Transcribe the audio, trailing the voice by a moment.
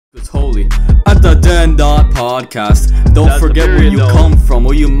holy. At the theden.podcast. Don't forget where you come from,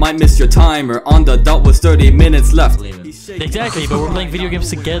 or you might miss your timer. On the dot with 30 minutes left. Exactly, but we're playing video games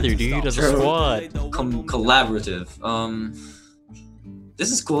together, dude, as a squad. Collaborative.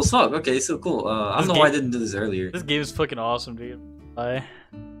 This is cool as fuck. Okay, so cool. I don't know why I didn't do this earlier. This game is fucking awesome, dude. Bye.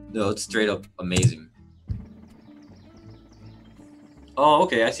 No, it's straight up amazing. Oh,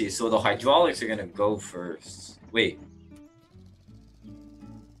 okay, I see. So the hydraulics are gonna go first. Wait.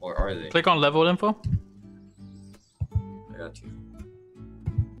 Or are they? Click on level info. I got you.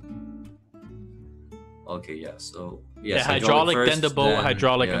 Okay, yeah, so... Yeah, hydraulic first, then the boat, then,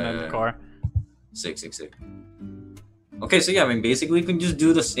 hydraulic, and then the car. Sick. Okay, so yeah, I mean, basically we can just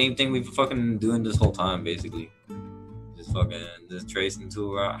do the same thing we've fucking been doing this whole time, basically. Just fucking, just tracing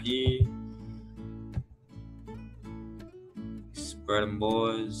to right here. Spread them,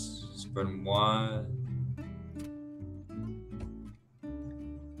 boys. Spread them wide.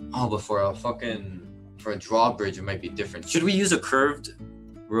 Oh, but for a drawbridge, it might be different. Should we use a curved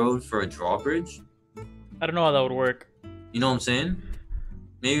road for a drawbridge? I don't know how that would work. You know what I'm saying?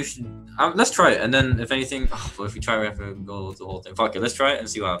 Maybe we should... let's try it, and then if anything... Oh, but if we try, we have to go with the whole thing. Fuck it, let's try it and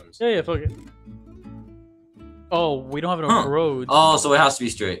see what happens. Yeah, fuck it. Oh, we don't have enough roads. Oh, so it has to be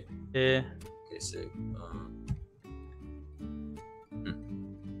straight. Yeah. Okay, sick.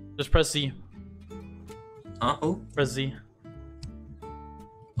 Just press Z. Huh? Who? Press Z.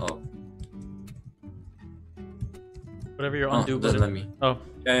 Oh. Whatever your undo button. Doesn't let me. Oh.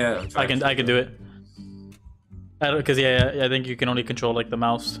 Yeah. I can do it. Because I think you can only control like the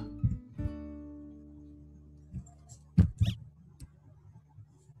mouse.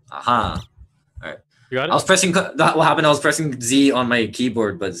 Aha. Alright. You got it? I was pressing... What happened? I was pressing Z on my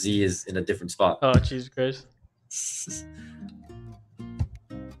keyboard, but Z is in a different spot. Oh, Jesus Christ.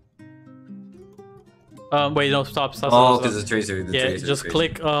 Wait, no, stop. Oh, because the tracer. Yeah, just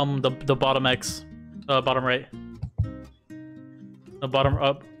click the bottom X, bottom right. The bottom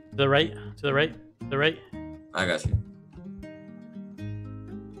up, to the right, to the right, to the right. I got you.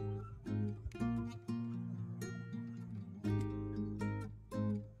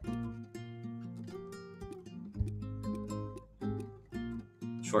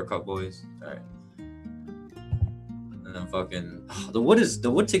 Shortcut, boys. All right. And then fucking the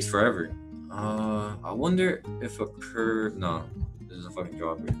wood takes forever. I wonder if a curve... No, this is a fucking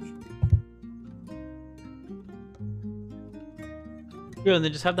drawbridge. Yeah, and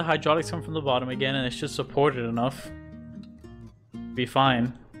then just have the hydraulics come from the bottom again, and it's just supported enough. Be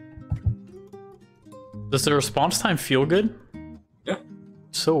fine. Does the response time feel good? Yeah.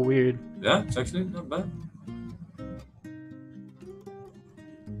 So weird. Yeah, it's actually not bad.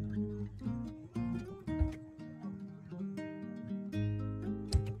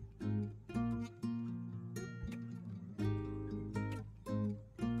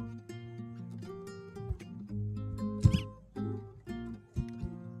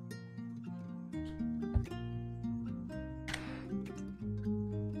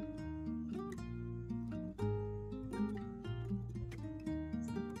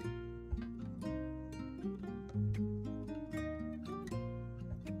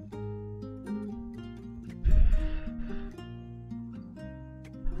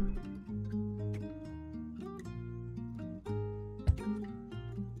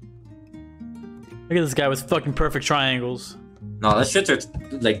 Look at this guy with fucking perfect triangles. No, that shit's are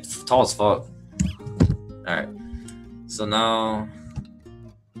like tall as fuck. Alright. So now...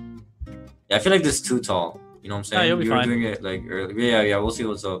 Yeah, I feel like this is too tall. You know what I'm saying? Yeah, you'll be fine. Doing it like earlier. Yeah, we'll see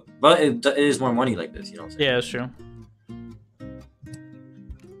what's up. But it is more money like this, you know what I'm saying? Yeah, that's true.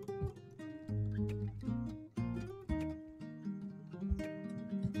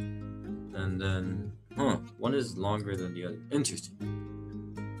 And then... One is longer than the other. Interesting.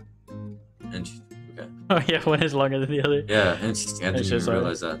 Okay. Oh yeah, one is longer than the other. Yeah, interesting. I didn't even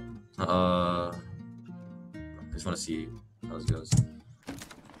realize that. I just want to see how this goes.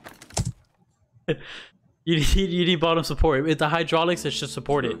 you need bottom support. With the hydraulics, it should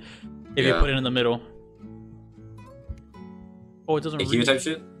support it. If you put it in the middle. Oh, it doesn't. AQ type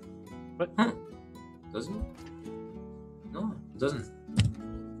shit. What? Doesn't it? No, it doesn't.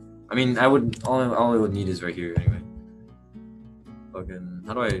 I mean, all I would need is right here anyway. Fucking,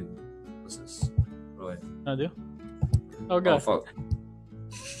 how do I? What's this? What do I do? Oh god. Oh fuck.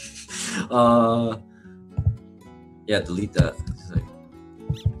 Yeah, delete that. It's like,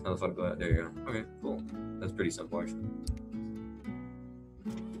 how the fuck do I? There you go. Okay, cool. That's pretty simple actually.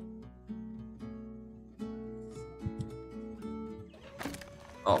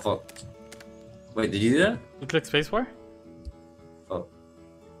 Oh fuck. Wait, did you do that? You click spacebar? Fuck.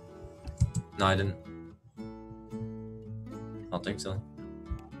 No, I didn't. I don't think so.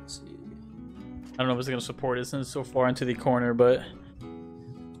 Let's see. I don't know if it's gonna support it since it's so far into the corner, but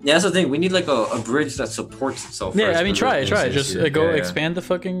Yeah, that's the thing. We need like a bridge that supports itself. yeah, first, I mean, try it. Just go Yeah. expand the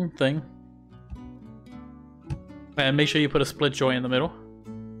fucking thing, and make sure you put a split joint in the middle.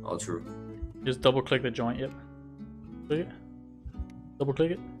 Oh, true. Just double click the joint. Yep. Click it. Double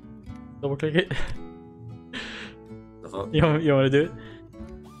click it. Double click it. The fuck? You want to do it?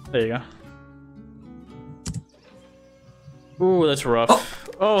 There you go. Ooh, that's rough.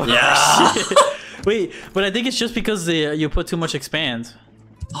 Oh, Yeah. shit. Wait, but I think it's just because you put too much expand.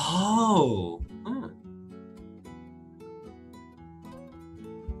 Oh. Hmm.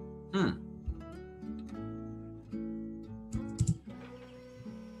 Hmm.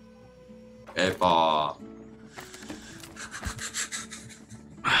 Epa.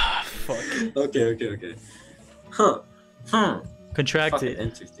 Fuck. Okay. Huh. Contract Fucking it.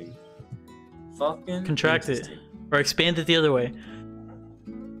 interesting. Fucking Contract it. interesting. Or expand it the other way.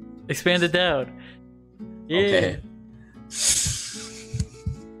 Expand it down. Yeah. Okay.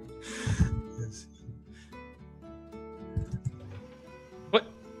 What?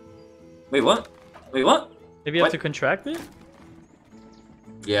 Wait, what? Wait, what? Maybe you have What? to contract it?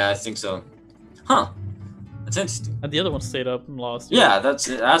 Yeah, I think so. Huh. That's interesting. And the other one stayed up and lost. Yeah, that's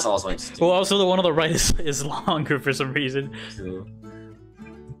also interesting. Well, also the one on the right is longer for some reason. True.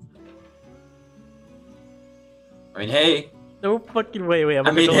 I mean, hey. No fucking way. Wait, I'm I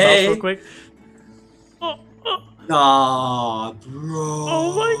gonna mean, build a house hey. real quick. Oh, oh, Nah, bro.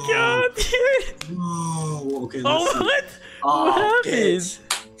 oh my god, dude. Bro. Okay, let's Oh, see. what? Oh, What happened?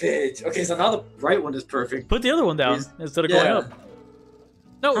 Bitch. Okay, so now the right one is perfect. Put the other one down instead of going Yeah. up.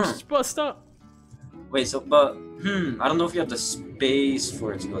 No, Huh. just bust up. Wait, so, but, I don't know if you have the space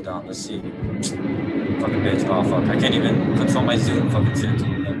for it to go down. Let's see. Fucking bitch. Oh, fuck. I can't even control my zoom. Fucking shit.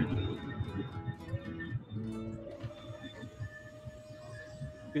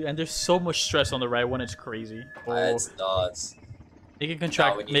 Dude, and there's so much stress on the right one, it's crazy. Oh. That's nuts. Make it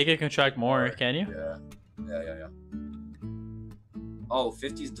contract. we need Make it contract more. more. Can you? Yeah. Oh,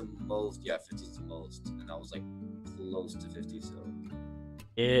 50 is the most. Yeah, 50 is the most. And I was like close to 50, so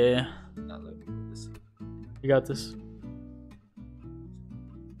Yeah. not like this. You got this.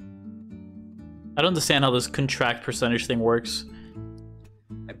 I don't understand how this contract percentage thing works.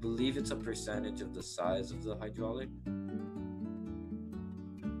 I believe it's a percentage of the size of the hydraulic.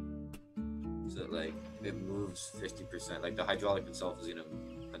 So like it moves 50%. Like the hydraulic itself is gonna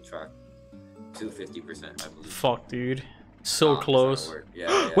contract to 50%, I believe. Fuck, dude. So Nah, it's not close. gonna work.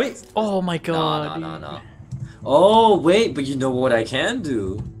 Yeah. Wait. it's- Oh my god. No. dude. Oh wait, but you know what I can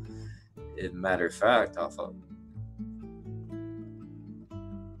do? Matter of fact, how do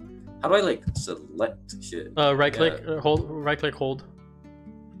I like select shit? Right Yeah. click. Hold. Right click. Hold.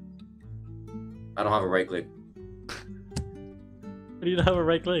 I don't have a right click. What do you not have a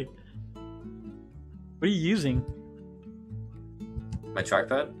right click? What are you using? My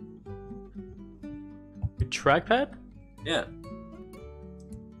trackpad? Your trackpad? Yeah.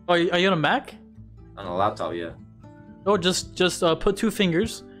 Oh, are you on a Mac? On a laptop, yeah. Oh, just put two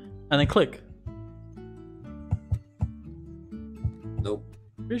fingers, and then click. Nope.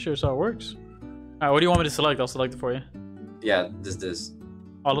 Pretty sure that's how it works. Alright, what do you want me to select? I'll select it for you. Yeah, this.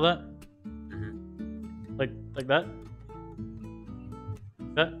 All of that? Hmm. Like that?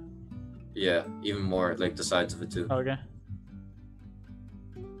 That? Yeah, even more, like the sides of it too. Oh, okay.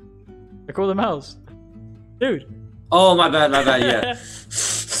 Let go of the mouse. Dude. Oh, my bad, yeah.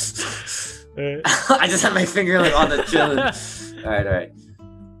 Alright. I just had my finger like on the chillin'. Alright.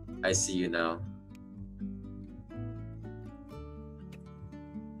 I see you now.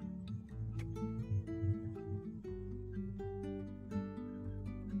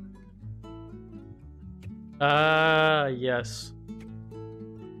 Yes.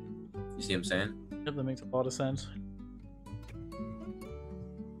 You see what I'm saying? Yep, that makes a lot of sense.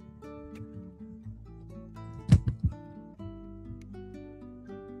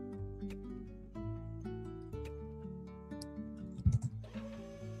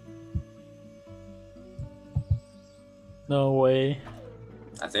 No way.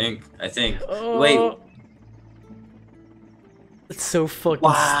 I think. Oh, Wait. It's so fucking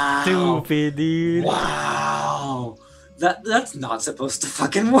Wow. stupid, dude. Wow. That's not supposed to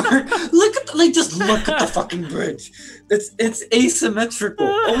fucking work. Look at just look at the fucking bridge. It's asymmetrical.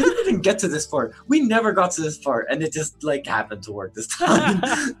 Oh, we didn't even get to this part. We never got to this part, and it just like happened to work this time.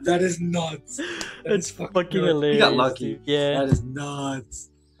 That is nuts. That It's is fucking nuts. hilarious. We got lucky. dude. Yeah. That is nuts.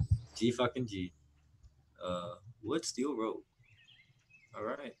 G fucking G. Wood, steel, rope. All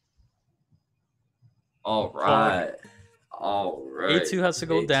right. All right. All right. A2 has to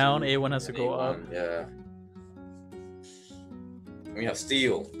go down, A1 has to go up. Yeah. We have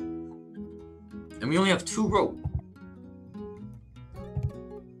steel. And we only have 2 rope.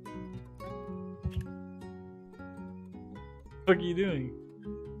 What are you doing?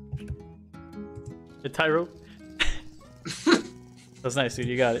 The tie rope? That's nice, dude.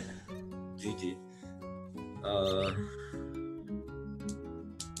 You got it. GG.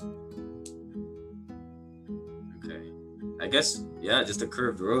 Okay. I guess, yeah, just a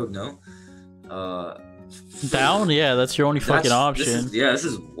curved road, no? Down? Yeah, that's your only fucking option. This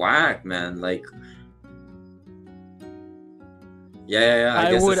is whack, man. Like, yeah.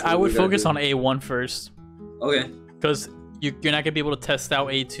 I would focus on A1 first. Okay. Because you're not gonna be able to test out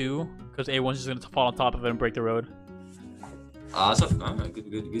A2, because A1's just gonna fall on top of it and break the road. So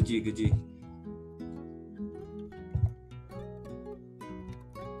good G.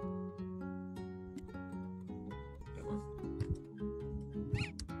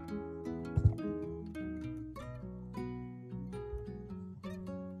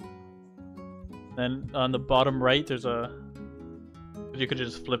 Then on the bottom right, there's a. You could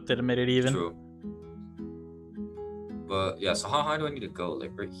just flip it and made it even. True. But yeah, so how high do I need to go?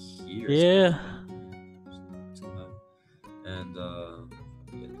 Like right here? Yeah. And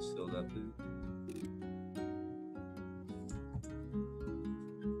let's fill that bit.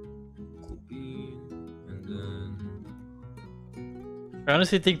 Copy. And then I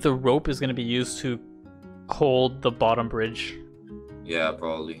honestly think the rope is gonna be used to hold the bottom bridge. yeah,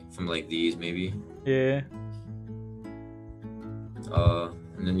 probably from like these maybe. Yeah.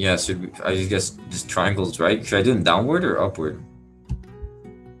 And then yeah, I guess just triangles, right? Should I do them downward or upward?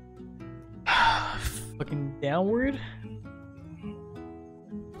 Fucking downward?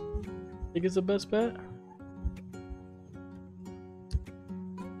 Think it's the best bet?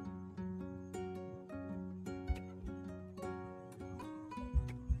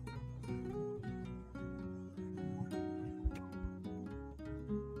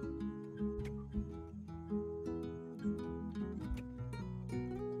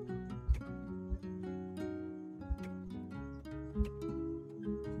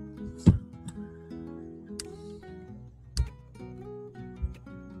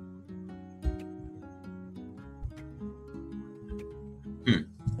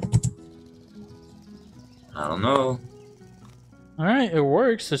 I don't know. Alright, it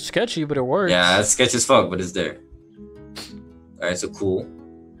works. It's sketchy, but it works. Yeah, it's sketchy as fuck, but it's there. Alright, so cool.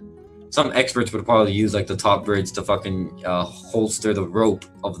 Some experts would probably use like the top bridge to fucking holster the rope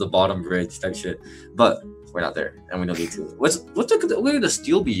of the bottom bridge type shit. But we're not there, and we don't need to. What would the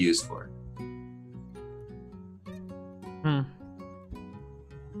steel be used for?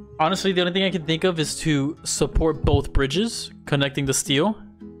 Honestly, the only thing I can think of is to support both bridges, connecting the steel.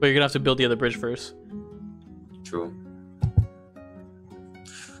 But you're gonna have to build the other bridge first. True.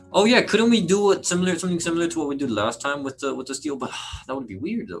 Oh yeah, couldn't we do something similar to what we did last time with the steel? But that would be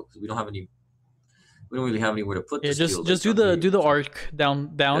weird though, because we don't really have anywhere to put the steel. Just do the arc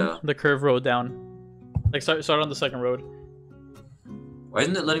down, yeah. The curve road down. Like start on the second road. Why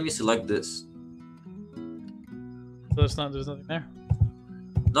isn't it letting me select this? So there's nothing there.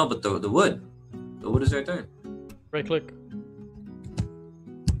 No, but the wood. The wood is right there. Right click.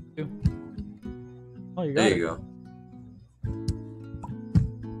 Oh, you got it. There you go.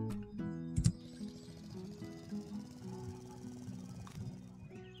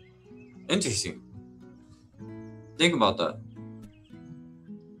 Interesting. Think about that.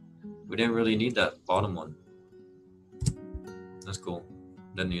 We didn't really need that bottom one. That's cool.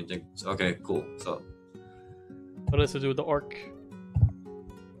 Then you think, okay, cool. So. What has to do with the arc?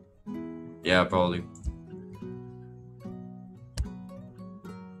 Yeah, probably.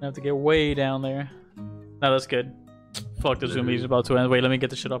 I have to get way down there. No, that's good. Fuck, the zoom is about to end. Wait, let me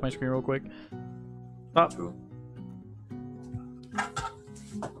get this shit off my screen real quick. Stop. True.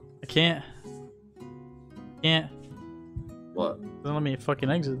 I can't. What? Don't let me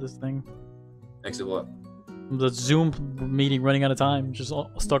fucking exit this thing. Exit what? The Zoom meeting running out of time. Just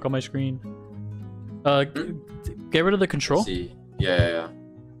stuck on my screen. Get rid of the control. Let's see. Yeah.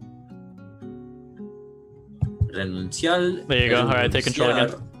 Renunciar. There you go. Alright, take control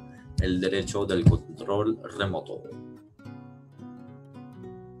again. El derecho del control remoto.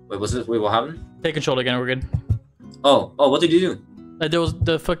 Wait, what happened? Take control again, we're good. Oh, what did you do? There was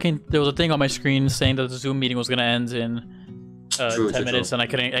a thing on my screen saying that the Zoom meeting was gonna end in 10 minutes and I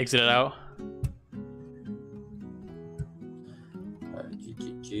couldn't exit it out.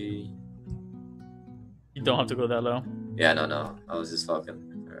 You don't have to go that low. Yeah, no. I was just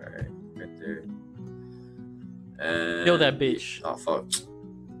fucking. Alright, right there. And kill that bitch. Oh, fuck.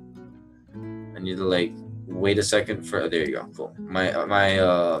 I need to, like, wait a second for... there you go. Cool.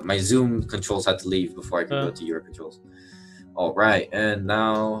 My Zoom controls had to leave before I could go to your controls. Alright, and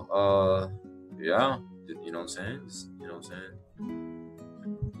now, Yeah, you know what I'm saying? You know what I'm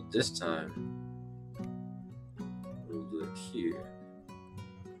saying? But this time, we'll do it here.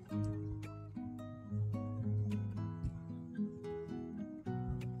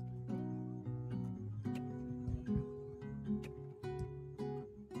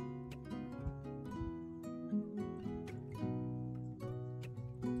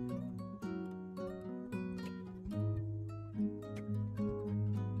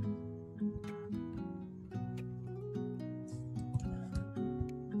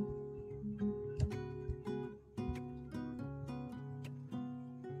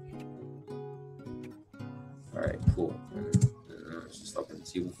 Alright, cool. Let's just stop and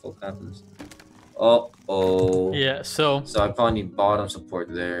see what the fuck happens. Oh. Yeah, so I probably need bottom support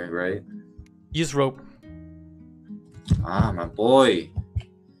there, right? use rope. Ah, my boy.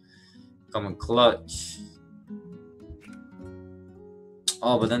 Coming clutch.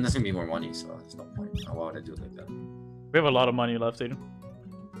 Oh, but then there's gonna be more money, so there's no point. Oh, why would I do it like that? We have a lot of money left, dude.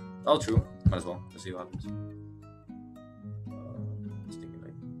 Oh, true. Might as well. Let's see what happens. Just thinking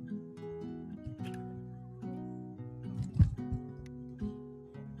like.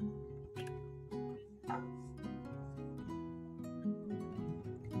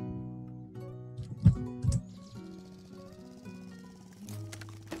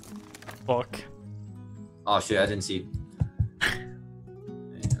 Fuck. Oh shit! I didn't see.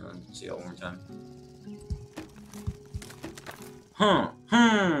 Let's see that one more time.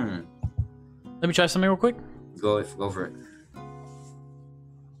 Let me try something real quick. Go for it.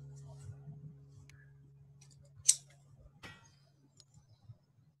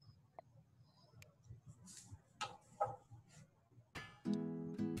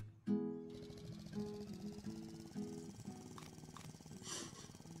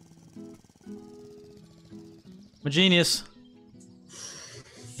 I'm a genius.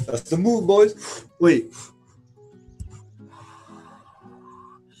 That's the move, boys. Wait.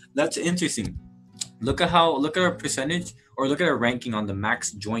 That's interesting. Look at our percentage, or look at our ranking on the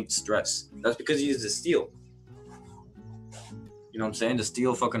max joint stress. That's because he used the steel. You know what I'm saying? The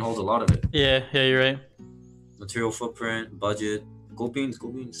steel fucking holds a lot of it. Yeah, you're right. Material footprint, budget, gold beans.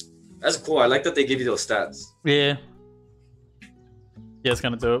 That's cool. I like that they give you those stats. Yeah. Yeah, it's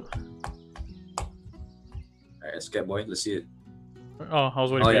kind of dope. Alright, let's get boy. Let's see it. Oh, I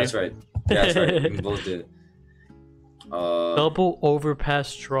was waiting Oh for yeah, you. that's right. Yeah, that's right. We both did. Double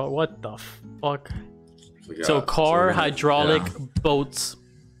overpass draw. What the fuck? So car, hydraulic, boats,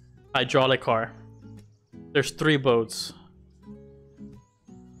 hydraulic car. There's 3 boats.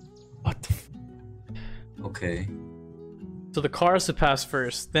 What the Okay. So the car has to pass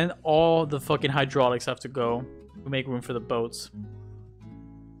first, then all the fucking hydraulics have to go to make room for the boats.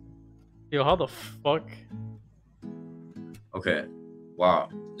 Yo, how the fuck? Okay. Wow.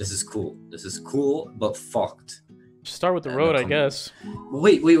 This is cool, but fucked. Start with the road, I guess.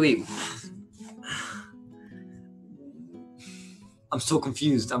 Wait. I'm so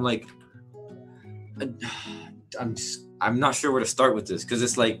confused. I'm like, I'm not sure where to start with this, because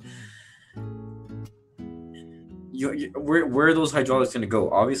it's like, where are those hydraulics gonna go?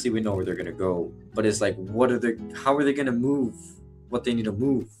 Obviously, we know where they're gonna go, but it's like, how are they gonna move what they need to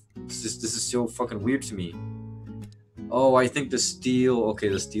move? This is so fucking weird to me. Oh, I think the steel. Okay,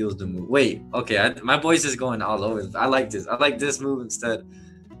 the steel's the move. Wait. Okay, my voice is going all over. I like this. I like this move instead.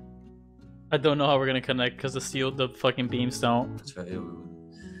 I don't know how we're gonna connect because the fucking beams don't. That's right.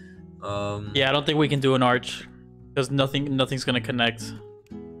 Yeah, I don't think we can do an arch because nothing's gonna connect.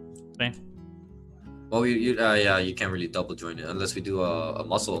 Okay. Well, yeah, you can't really double join it unless we do a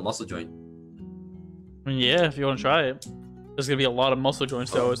muscle joint. I mean, yeah, if you want to try it. There's gonna be a lot of muscle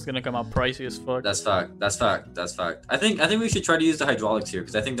joints though. It's gonna come out pricey as fuck. That's fact. I think we should try to use the hydraulics here,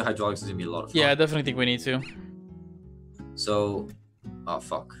 because I think the hydraulics is gonna be a lot of fun. Yeah, I definitely think we need to. So, oh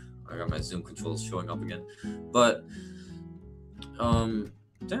fuck, I got my zoom controls showing up again. But, damn,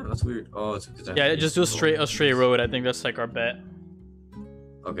 that's weird. Oh, it's because yeah, just do a straight road. I think that's like our bet.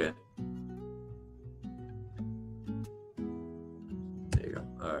 Okay. There you go.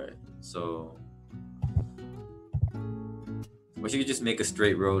 All right. So. Wish you could just make a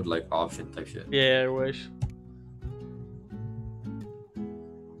straight road like option type shit. Yeah, I wish.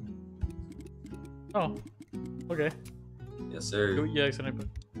 Oh, okay. Yes, sir. Yeah, exactly.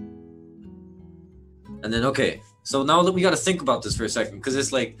 And then okay, so now that we got to think about this for a second, because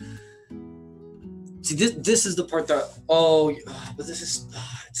it's like, see, this is the part that but this is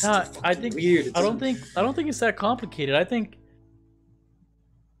it's Nah, still I fucking think weird. I don't think it's that complicated. I think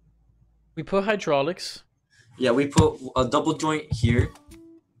we put hydraulics. Yeah, we put a double joint here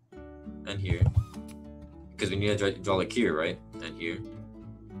and here, because we need a hydraulic here, right? And here.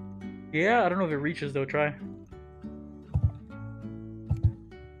 Yeah, I don't know if it reaches though. Try.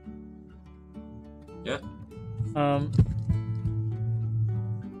 Yeah.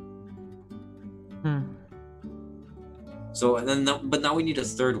 So and then, but now we need a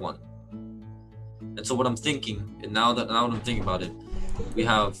third one. And so what I'm thinking, and now that I'm thinking about it, we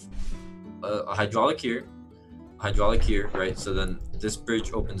have a hydraulic here, right? So then this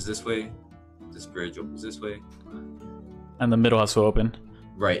bridge opens this way, this bridge opens this way, And the middle has to open.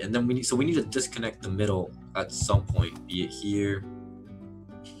 right? And then we need to disconnect the middle at some point, be it here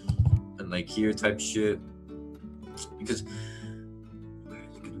and like here type shit, because where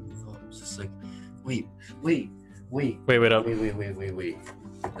is it gonna move up? It's just like, wait. Wait up. Wait.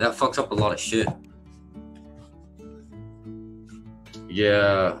 That fucks up a lot of shit.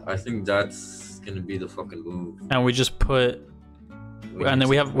 Yeah, I think that's gonna be the fucking move. And we just put, and then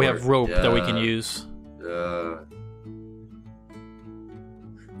we have rope that we can use.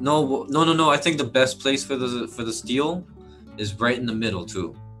 No. I think the best place for the steel is right in the middle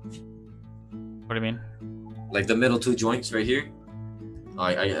too. What do you mean? Like the middle two joints right here.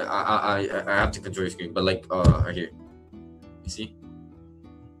 I have to control your screen, but like right here. You see?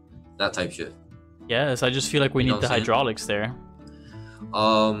 That type shit. Yes, I just feel like we need the hydraulics there.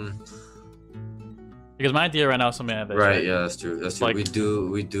 Because my idea right now is something like this. Right, yeah, that's true. Like, we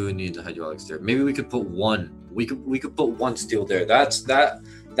do need the hydraulics there. Maybe we could put one. We could put one steel there. That's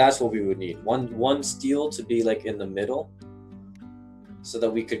what we would need. One steel to be like in the middle, so that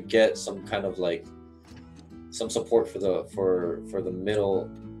we could get some kind of like some support for the middle.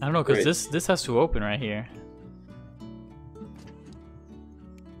 I don't know, because this has to open right here.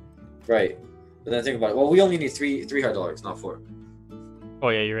 Right. But then think about it. Well, we only need three hydraulics, not 4. Oh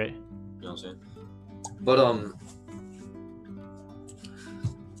yeah, you're right. You know what I'm saying? But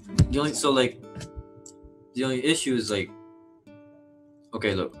the only issue is like,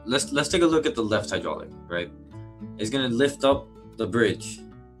 okay, look, let's take a look at the left hydraulic, right? It's gonna lift up the bridge,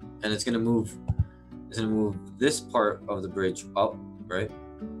 and it's gonna move this part of the bridge up, right?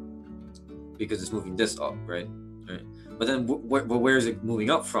 Because it's moving this up, right? But then where is it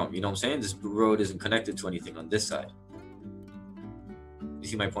moving up from? You know what I'm saying? This road isn't connected to anything on this side. You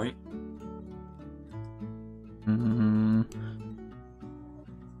see my point? Mm-hmm.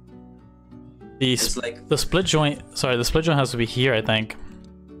 The split joint has to be here, I think.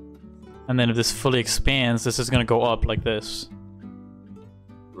 And then if this fully expands, this is gonna go up like this.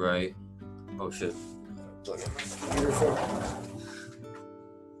 Right. Oh shit.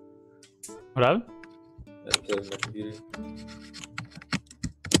 What happened? Plug my computer.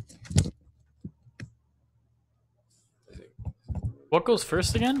 What goes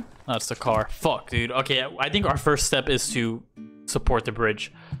first again? Oh, it's the car. Fuck, dude. Okay, I think our first step is to support the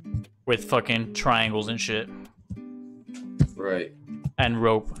bridge with fucking triangles and shit. Right. And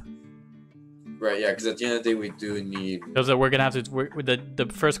rope. Right, yeah, because at the end of the day, we do need... Because we're gonna have to... the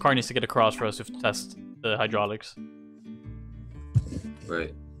first car needs to get across for us to test the hydraulics.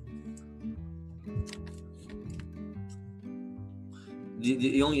 Right.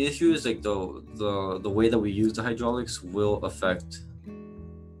 The only issue is like the way that we use the hydraulics will affect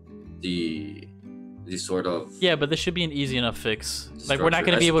the sort of... Yeah, but this should be an easy enough fix. Like, structure, we're not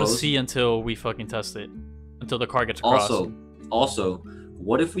gonna be able to suppose. see until we fucking test it. Until the car gets across. Also,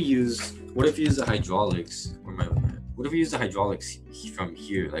 what if we use the hydraulics? What if we use the hydraulics from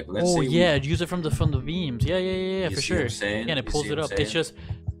here? Like, let's say use it from the beams. Yeah, for sure. Yeah, and it pulls it up. It's just...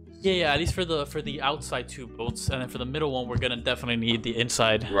 Yeah, at least for the outside 2 bolts, and then for the middle one, we're gonna definitely need the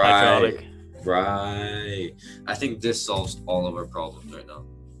inside hydraulic. Right. I think this solves all of our problems right now.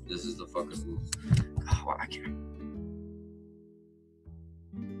 This is the fucking move. Oh, I can't.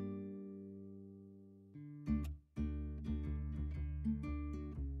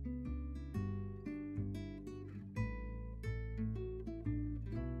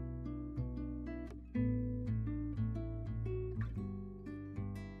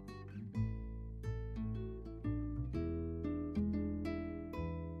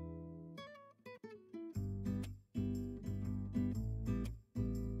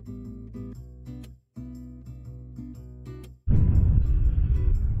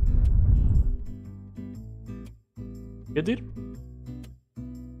 Good, dude?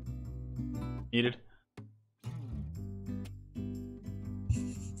 Needed.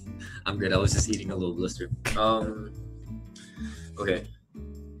 I'm good. I was just eating a little blister. Okay.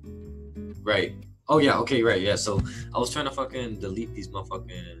 Right. Oh yeah. Okay. Right. Yeah. So I was trying to fucking delete these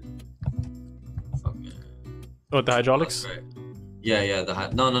motherfucking. Oh, the hydraulics? Right. Yeah.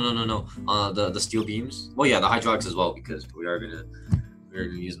 No. The steel beams. Well, yeah, the hydraulics as well, because we are gonna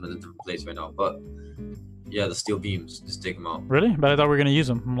use them in a different place right now. But Yeah, the steel beams. Just take them out. Really? But I thought we were gonna use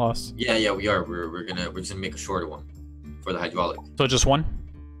them. I'm lost. Yeah, we are. We're just gonna make a shorter one for the hydraulic. So just one?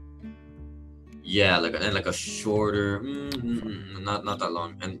 Yeah, like a shorter, not that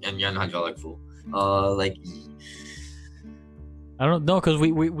long, and yeah, hydraulic full. Like I don't know, because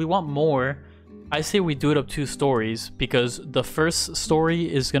we want more. I say we do it up 2 stories because the first story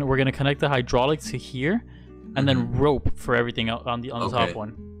is we're gonna connect the hydraulic to here, and then rope for everything on the top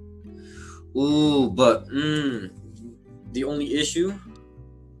one. Ooh, but the only issue,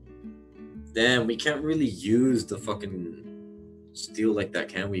 damn, we can't really use the fucking steel like that,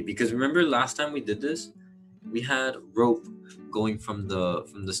 can we? Because remember last time we did this, we had rope going from the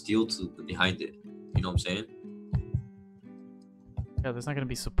steel to the behind it. You know what I'm saying? Yeah, there's not gonna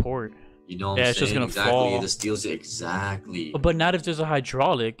be support. You know what I'm saying? It's just gonna exactly. fall. The steel's exactly. But not if there's a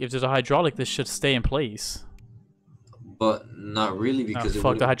hydraulic. If there's a hydraulic, this should stay in place. But not really, because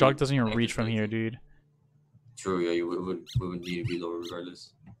fuck, the hydraulic doesn't even reach from here, dude. True, yeah, we would need to be lower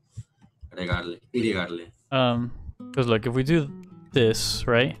regardless. Irregardless. Because look, if we do this,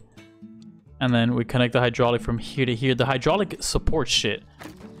 right? And then we connect the hydraulic from here to here, the hydraulic supports shit.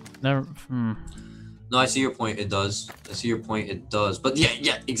 Never. No, I see your point. It does. But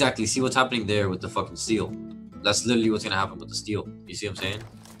yeah, exactly. See what's happening there with the fucking steel. That's literally what's gonna happen with the steel. You see what I'm saying?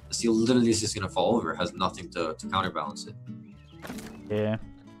 The steel literally is just gonna fall over. It has nothing to counterbalance it. Yeah.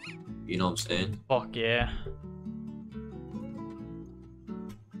 You know what I'm saying? Fuck yeah.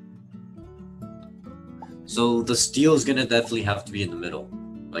 So the steel is gonna definitely have to be in the middle,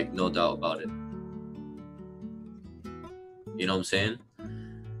 like no doubt about it. You know what I'm saying?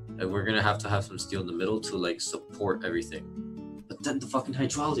 Like we're gonna have to have some steel in the middle to like support everything. But then the fucking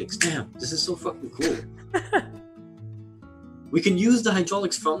hydraulics, damn, this is so fucking cool. We can use the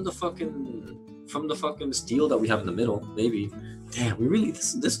hydraulics from the fucking steel that we have in the middle, maybe. Damn, we really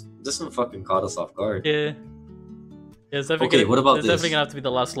this one fucking caught us off guard. Yeah. Yeah, it's definitely okay, what about this? It's definitely gonna have to be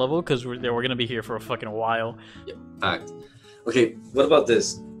the last level because we're gonna be here for a fucking while. Yeah, fact. Okay, what about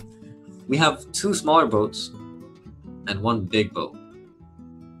this? We have 2 smaller boats and 1 big boat.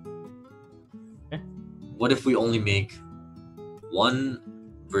 Okay. What if we only make 1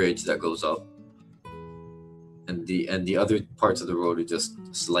 bridge that goes up, and the other parts of the road are just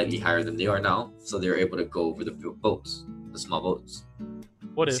slightly higher than they are now, so they're able to go over the boats, the small boats.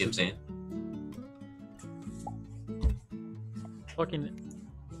 What You if? see what I'm saying? Fucking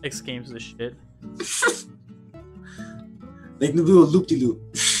X Games this shit. Like the little loop-de-loop.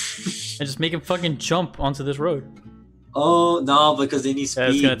 And just make him fucking jump onto this road. Oh no, because they need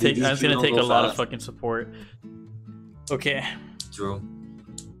speed. Yeah, it's gonna take a lot of fucking support. Okay. True.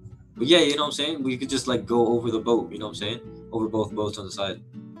 But yeah, you know what I'm saying? We could just like go over the boat, you know what I'm saying? Over both boats on the side.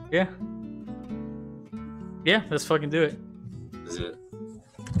 Yeah. Yeah, let's fucking do it. Is it?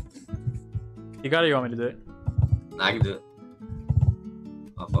 You got it, you want me to do it? Nah, I can do it.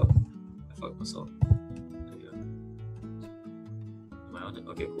 Oh fuck. I fucked myself. There you go. Am I on it?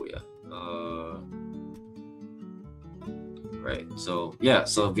 Okay, cool, yeah. Right. So yeah,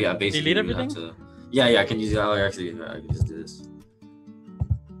 basically delete everything? have to. Yeah, I can use it. I can just do this.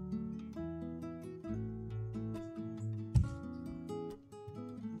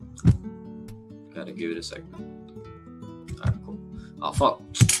 Gotta give it a second. Alright, cool. Oh fuck!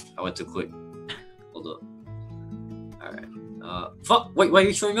 I went too quick. Hold up. Alright. Fuck! Wait, why are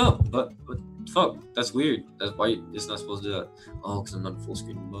you showing up? But fuck, that's weird. That's why it's not supposed to do that. Oh, because I'm not in full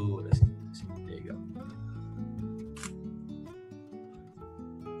screen mode. I see. There you go.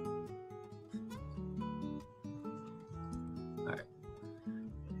 Alright.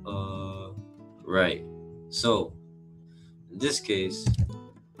 Right. So, in this case,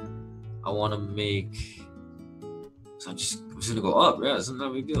 I want to make. So I'm just gonna go up. Yeah, it's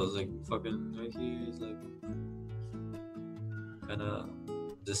not a big deal. It's like fucking right here. It's like kind of.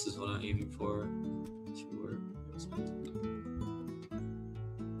 This is what I'm aiming for. Sure.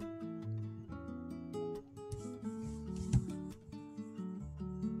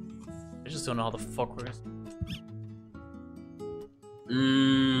 I just don't know how the fuck we're gonna.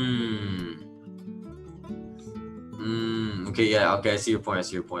 Okay, yeah, okay, I see your point.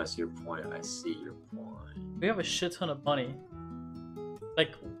 We have a shit ton of money.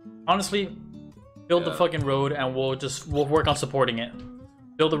 Like, honestly, build the fucking road and we'll work on supporting it.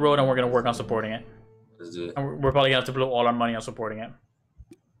 Build the road and we're gonna work on supporting it. Let's do it. And we're probably gonna have to blow all our money on supporting it.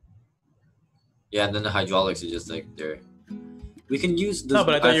 Yeah, and then the hydraulics are just like there. We can use this. No,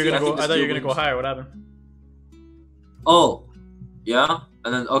 but I thought you were gonna go higher. What happened? Oh, yeah,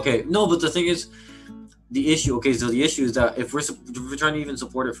 and then okay, no, but the thing is, the issue. Okay, so the issue is that if we're trying to even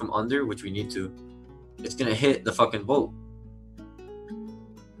support it from under, which we need to, it's gonna hit the fucking boat.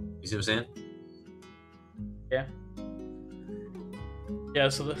 You see what I'm saying? Yeah. Yeah,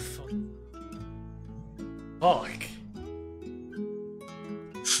 so the fuck.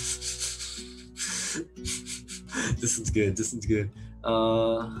 This is good. This is good.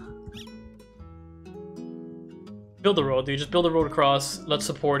 Build the road, dude. Just build the road across. Let's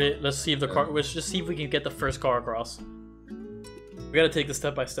support it. Let's see if the car. Let's just see if we can get the first car across. We gotta take this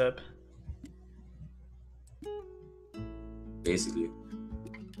step by step. Basically.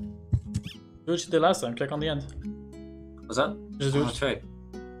 Do what you did last time. Click on the end. What's that? Just do it. That's right.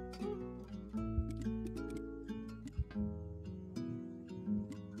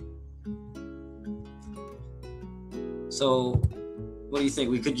 So, what do you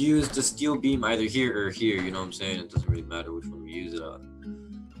think? We could use the steel beam either here or here, you know what I'm saying? It doesn't really matter which one we use it on.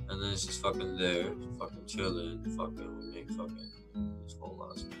 And then it's just fucking there, fucking chilling, fucking, we make fucking this whole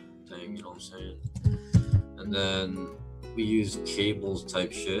last thing, you know what I'm saying? And then we use cables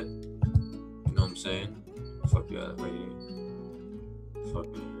type shit, you know what I'm saying? Fuck yeah, right here.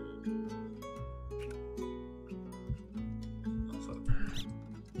 Fucking.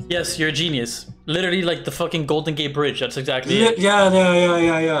 Yes, you're a genius. Literally like the fucking Golden Gate Bridge. That's exactly it. Yeah.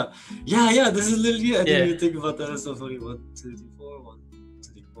 This is literally it. I didn't even think about that. That's so funny. 1, 2, 3, 4. 1,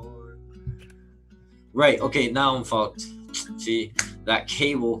 2, 3, 4. Right. Okay. Now I'm fucked. See, that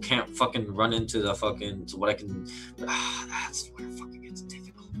cable can't fucking run into the fucking. So what I can. That's where it fucking gets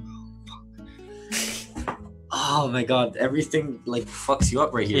difficult, bro. Fuck. Oh my god. Everything like fucks you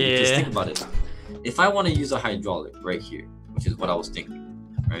up right here. Yeah. Just think about it. If I want to use a hydraulic right here, which is what I was thinking.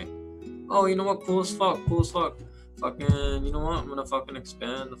 Right? Oh, you know what? Cool as fuck. Fucking, you know what? I'm gonna fucking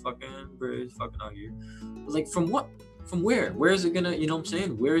expand the fucking bridge fucking out here. But like, from what? From where? Where is it gonna, you know what I'm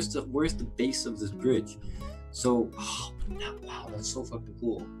saying? Where's the base of this bridge? So, oh, wow, that's so fucking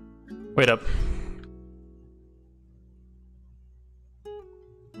cool. Wait up.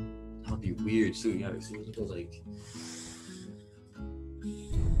 That would be weird too. Yeah, see, it goes like.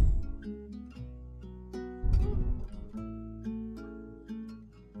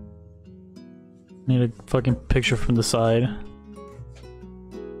 Need a fucking picture from the side.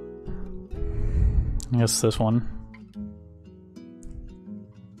 I guess this one.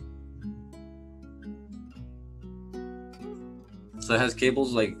 So it has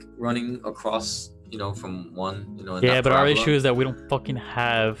cables like running across, you know, from one, you know. Yeah, but our issue is that we don't fucking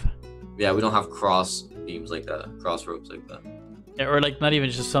have. Yeah, we don't have cross beams like that, cross ropes like that. Yeah, or like not even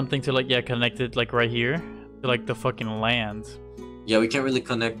just something to like connect it like right here to like the fucking land. Yeah, we can't really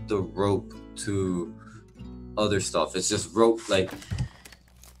connect the rope to other stuff. It's just rope, like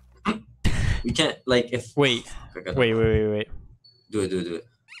we can't like if wait. Do it.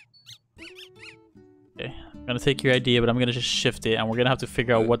 Okay, I'm gonna take your idea, but I'm gonna just shift it, and we're gonna have to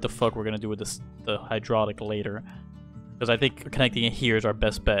figure out what the fuck we're gonna do with the hydraulic later, because I think connecting it here is our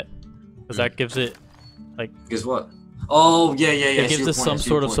best bet, because that gives it like. Guess what? Oh yeah. It gives us some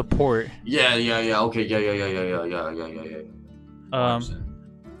sort of support. Yeah. Okay. Yeah.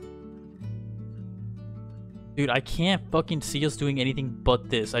 Dude, I can't fucking see us doing anything but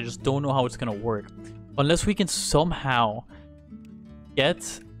this. I just don't know how it's gonna work. Unless we can somehow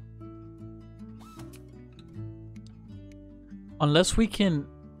get... Unless we can...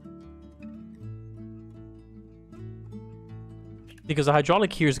 Because the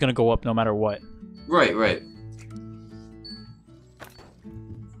hydraulic here is gonna go up no matter what. Right.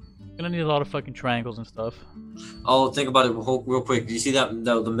 Gonna need a lot of fucking triangles and stuff. Oh, think about it real quick. Do you see that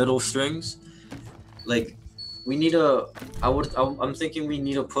the middle strings? Like, we need a. I'm thinking we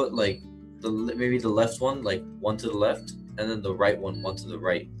need to put like maybe the left one, like one to the left, and then the right one to the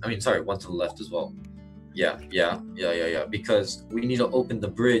right. I mean, sorry, one to the left as well. Yeah. Because we need to open the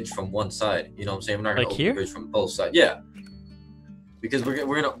bridge from one side. You know what I'm saying? We're not gonna open the bridge from both sides. Yeah. Because we're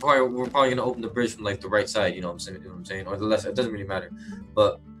probably gonna open the bridge from like the right side. You know what I'm saying? Or the left. It doesn't really matter.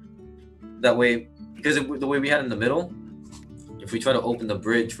 But that way, because the way we had in the middle, if we try to open the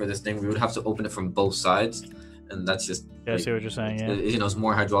bridge for this thing, we would have to open it from both sides, and that's just. Yeah, like, I see what you're saying. Yeah. You know, it's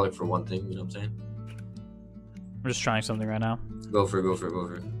more hydraulic for one thing. You know what I'm saying? I'm just trying something right now. Go for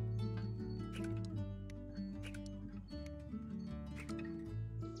it.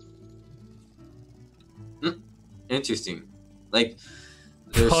 Interesting. Like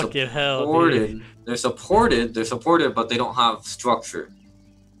they're supported. They're supported, but they don't have structure.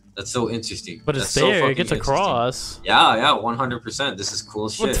 That's so interesting. But it's there. It gets across. Yeah, 100%. This is cool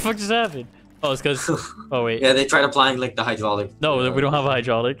shit. What the fuck just happened? Oh, it's because. Oh wait. Yeah, they tried applying like the hydraulic. No, we don't have a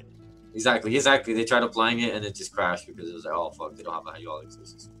hydraulic. Exactly. They tried applying it and it just crashed because it was like, oh fuck, they don't have a hydraulic. So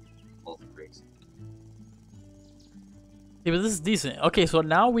this is whole thing breaks. Yeah, but this is decent. Okay, so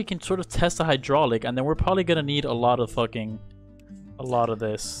now we can sort of test the hydraulic, and then we're probably gonna need a lot of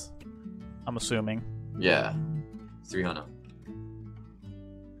this. I'm assuming. Yeah. 300.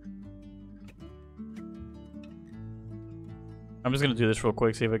 I'm just gonna do this real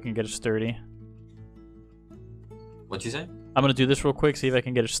quick, see if I can get it sturdy. What'd you say? I'm gonna do this real quick, see if I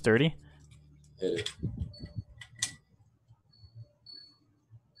can get it sturdy. Hit it.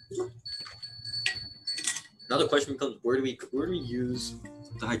 Now the question becomes, where do we use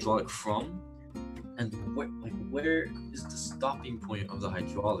the hydraulic from, and where is the stopping point of the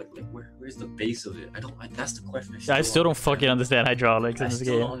hydraulic? Like where's the base of it? That's the question. I still don't fucking understand hydraulics in this game.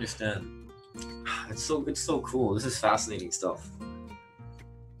 I still don't understand. It's so cool. This is fascinating stuff.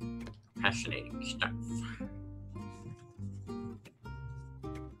 Fascinating stuff.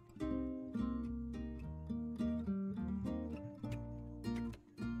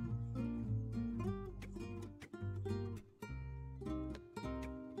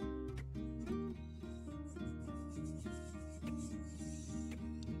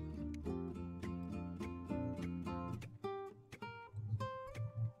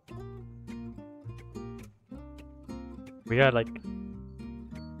 We got like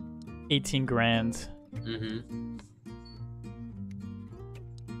 18 grand.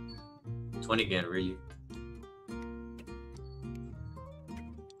 20 grand, really?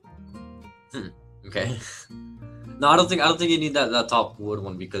 Okay. No, I don't think you need that top wood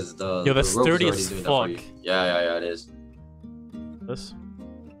one because the Yo, that's the rope is sturdy already as doing that for you. fuck. Yeah, it is. This.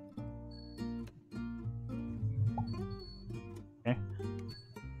 Okay.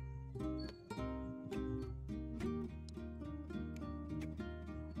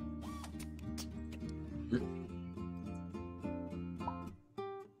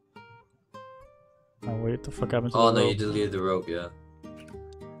 Oh, wait, what the fuck happened to the Oh no, rope? you deleted the rope, yeah.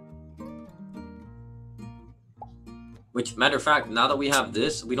 Which, matter of fact, now that we have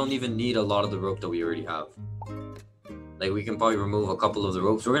this, we don't even need a lot of the rope that we already have. Like, we can probably remove a couple of the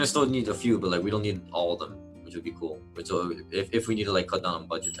ropes. We're gonna still need a few, but like, we don't need all of them, which would be cool. So if we need to like cut down on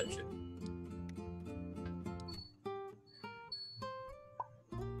budget type shit.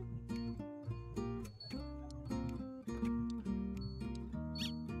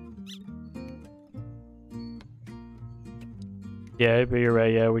 Yeah, but you're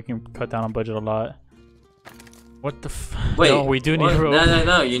right. Yeah, we can cut down on budget a lot. What the f? Wait, no, we do need what? rope.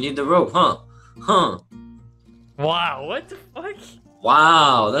 No, you need the rope, huh? Wow, what the fuck?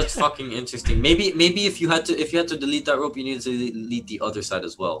 Wow, that's fucking interesting. Maybe if you had to delete that rope, you need to delete the other side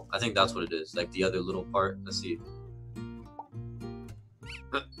as well. I think that's what it is, like the other little part. Let's see.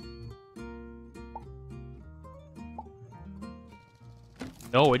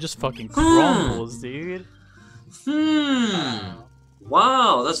 No, it just fucking crumbles, dude.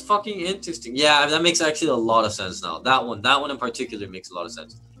 Wow, that's fucking interesting. Yeah, that makes actually a lot of sense now. That one in particular makes a lot of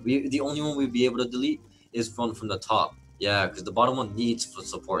sense. The only one we'd be able to delete is from the top. Yeah, because the bottom one needs for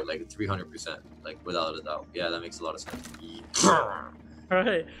support like 300%, like without a doubt. Yeah, that makes a lot of sense.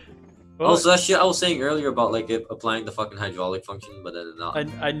 Alright. Well, so that shit I was saying earlier about like applying the fucking hydraulic function, but then not.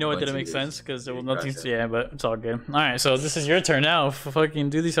 I know it didn't make sense because there was nothing. Yeah, but it's all good. All right, so this is your turn now.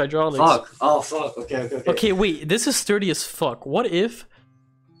 Fucking do these hydraulics. Fuck. Oh fuck. Okay. Okay, wait. This is sturdy as fuck. What if?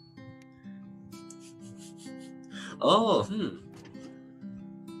 Oh.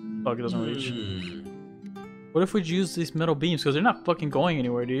 Fuck, it doesn't reach. What if we use these metal beams? Because they're not fucking going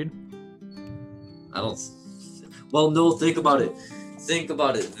anywhere, dude. I don't. Well, no. Think about it.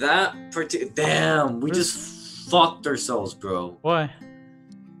 Damn, we just fucked ourselves, bro. Why?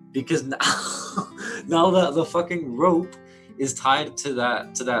 Because now that the fucking rope is tied to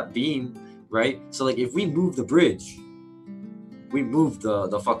that beam, right? So like, if we move the bridge, we move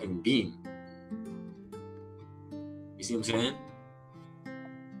the fucking beam. You see what I'm saying?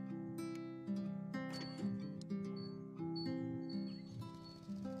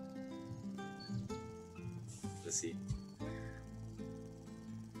 Let's see.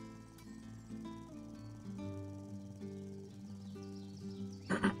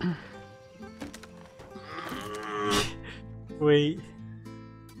 Wait.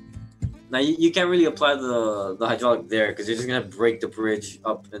 Now you can't really apply the hydraulic there because you're just gonna break the bridge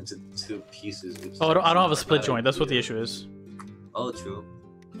up into two pieces. Oh, I don't have a split joint. That's what the issue is. Oh, true.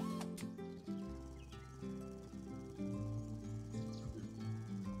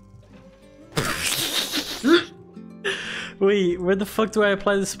 Wait, where the fuck do I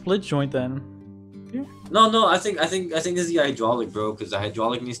apply the split joint then? Here? No. I think this is the hydraulic, bro. Because the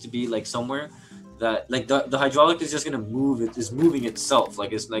hydraulic needs to be like somewhere that like the hydraulic is just gonna move. It is moving itself.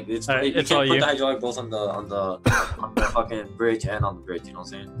 Like it's right, you it's can't all put you. the hydraulic both on the fucking bridge and on the bridge. You know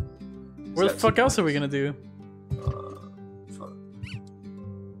what I'm saying? Where the fuck else are we gonna do? Fuck.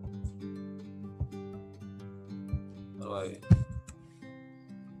 How do I?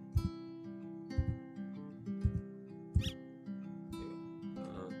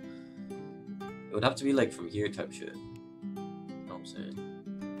 It would have to be like from here type shit. You know what I'm saying?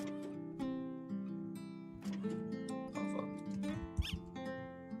 Oh fuck.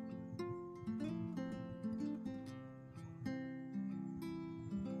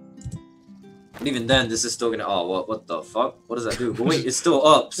 But even then, this is still gonna. Oh, what the fuck? What does that do? But wait, it's still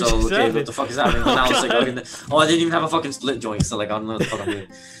up. So okay, what the fuck is happening? But now it's like, okay, I didn't even have a fucking split joint. So like, I don't know what the fuck I'm doing.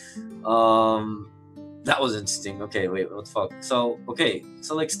 That was interesting. Okay, wait, what the fuck? So okay,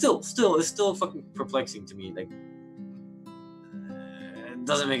 so like, still, it's still fucking perplexing to me. Like, it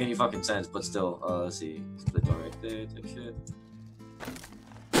doesn't make any fucking sense. But still, let's see, split joint right there, type shit.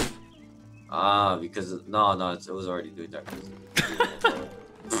 Because it was already doing that.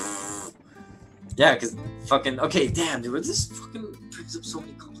 Yeah, because fucking... Okay, damn, dude. This fucking brings up so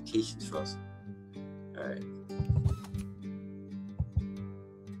many complications for us. Alright.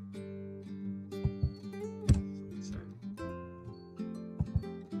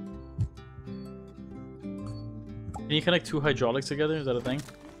 Can you connect two hydraulics together? Is that a thing?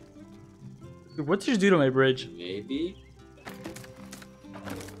 Dude, what did you do to my bridge? Maybe?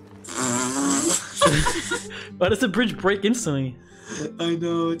 Why does the bridge break instantly? I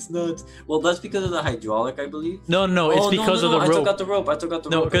know, it's nuts. Well, that's because of the hydraulic, I believe. No, it's because of the rope. I took out the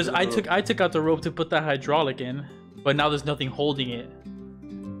rope. No, because I took out the rope to put that hydraulic in, but now there's nothing holding it.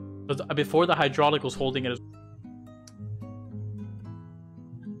 Before the hydraulic was holding it,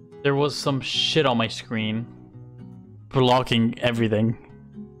 there was some shit on my screen blocking everything.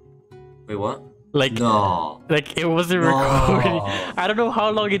 Wait, what? Like, no. Like it wasn't recording. I don't know how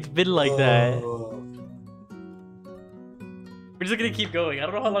long it's been like that. We're just gonna keep going. I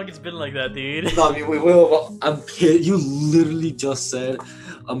don't know how long it's been like that, dude. No, I mean, we will. I'm pissed. You literally just said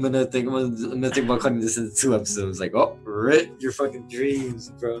I'm gonna think about cutting this into 2 episodes. Like, oh, rip your fucking dreams,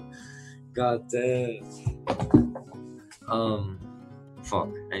 bro. God damn. Fuck.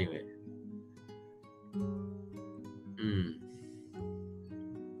 Anyway.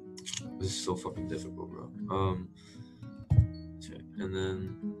 This is so fucking difficult, bro. Check. And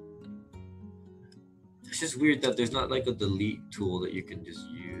then it's just weird that there's not like a delete tool that you can just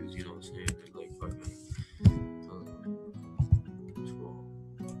use, you know what I'm saying? Like fucking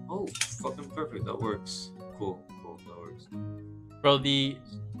oh, fucking perfect. That works. Cool, that works. Bro, the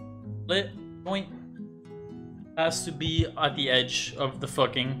split point has to be at the edge of the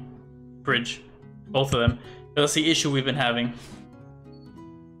fucking bridge. Both of them. That's the issue we've been having.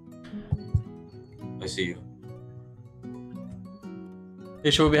 I see you. The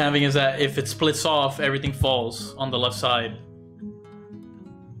issue we'll be having is that if it splits off, everything falls on the left side.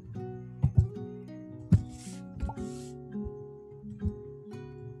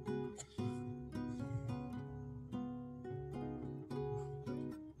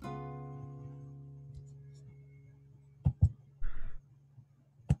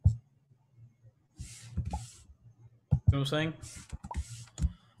 You know what I'm saying?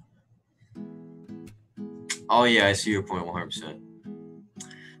 Oh yeah, I see your point 100%.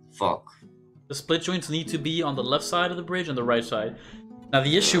 Fuck. The split joints need to be on the left side of the bridge and the right side. Now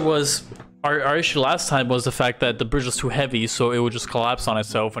the issue was, our issue last time was the fact that the bridge was too heavy, so it would just collapse on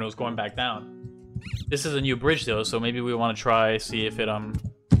itself when it was going back down. This is a new bridge though, so maybe we want to try, see if it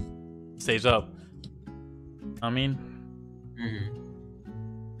stays up. I mean...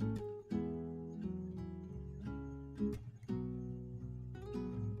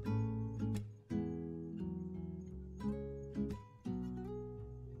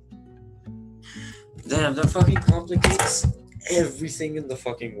 Damn, that fucking complicates everything in the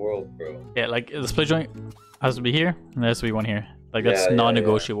fucking world, bro. Yeah, like the split joint has to be here, and there has to be one here. Like that's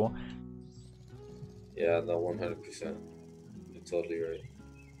non-negotiable. Yeah, no, 100%. You're totally right.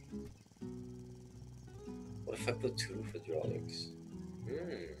 What if I put 2 hydraulics?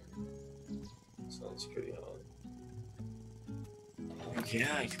 Sounds pretty hard. Oh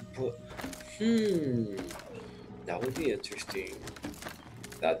yeah, I can put. That would be interesting.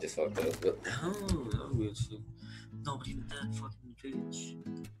 That just fucked up, but no, that would be interesting. No, but even that fucking bitch.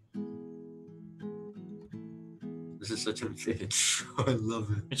 This is such a bitch. I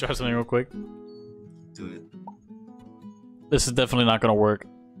love it. Let me try something real quick. Do it. This is definitely not gonna work,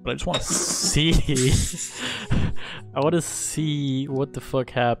 but I just want to see. I want to see what the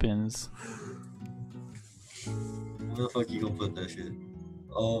fuck happens. Where the fuck you gonna put that shit?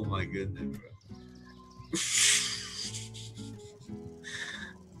 Oh my goodness, bro.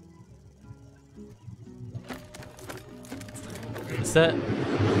 Is that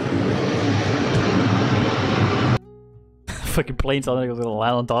fucking plane sounded like it was gonna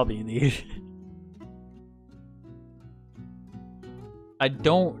land on top of you, dude? I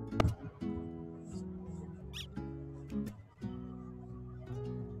don't.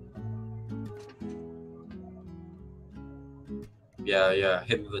 Yeah.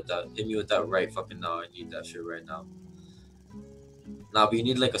 Hit me with that. Hit me with that right fucking now. I need that shit right now. Nah, but you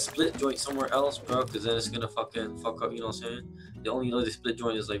need like a split joint somewhere else, bro, because then it's gonna fucking fuck up. You know what I'm saying? The only other split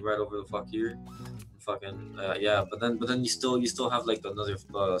joint is like right over the fuck here. Fucking yeah, but then you still have like another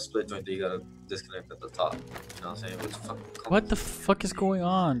split joint that you gotta disconnect at the top. You know what I'm saying? Which fucking What the fuck is going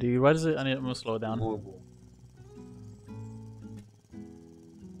on, dude? Why does it? I'm gonna slow it down. horrible.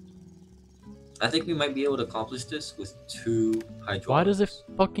 I think we might be able to accomplish this with 2 hydraulics. Why does it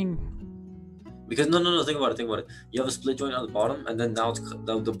fucking? Because no. Think about it. You have a split joint on the bottom, and then now it's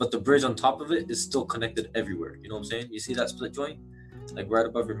but the bridge on top of it is still connected everywhere. You know what I'm saying? You see that split joint, like right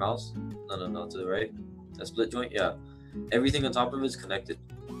above your mouse? No, to the right. That split joint, yeah. Everything on top of it is connected.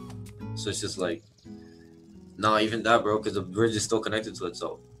 So it's just like, nah, even that, bro, because the bridge is still connected to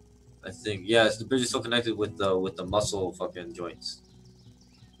itself. I think, yeah, the bridge is still connected with the muscle fucking joints.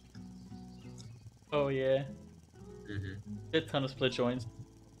 Oh yeah. Mm-hmm. A ton of split joints.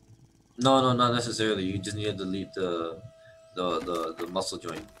 No, not necessarily. You just need to delete the muscle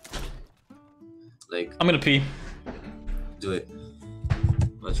joint. Like, I'm gonna pee. do it.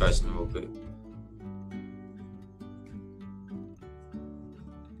 I'm gonna try something real quick.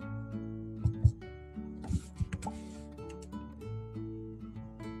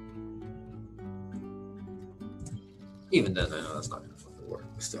 Even then, I know that's not gonna fucking work.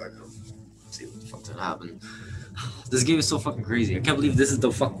 Still, I gotta see what the fuck's gonna happen. This game is so fucking crazy. I can't believe this is the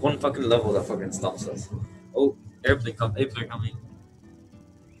one fucking level that fucking stops us. Oh, airplane coming.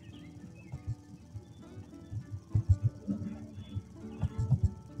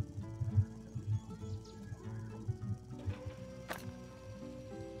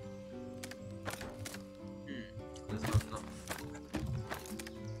 That's not enough.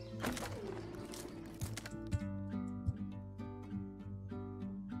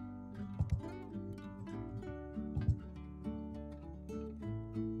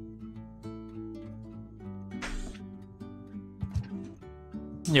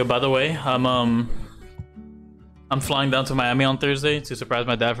 Yo, by the way, I'm flying down to Miami on Thursday to surprise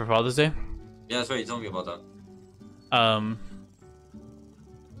my dad for Father's Day. Yeah, that's right. You told me about that.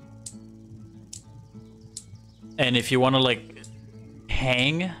 And if you want to like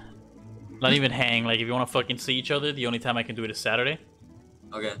hang, not even hang, like if you want to fucking see each other, the only time I can do it is Saturday.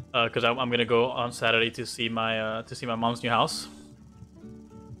 Okay. Because I'm gonna go on Saturday to see my mom's new house.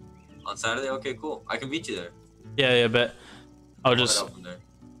 On Saturday? Okay, cool. I can meet you there. Yeah, but I'll I'll just head out from there.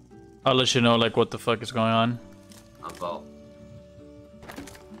 I'll let you know like what the fuck is going on. About.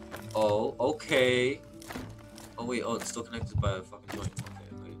 Oh, okay. Oh wait, it's still connected by a fucking joint.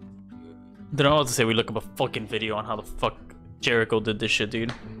 Okay, wait. Don't know what to say. We look up a fucking video on how the fuck Jericho did this shit,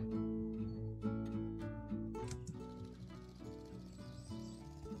 dude.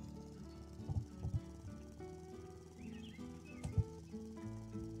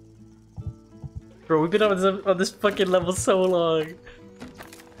 Bro, we've been on this fucking level so long.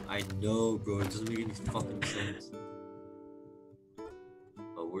 I know, bro. It doesn't make any fucking sense.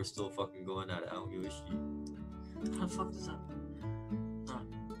 But we're still fucking going at it. I don't give a shit. How the fuck does that not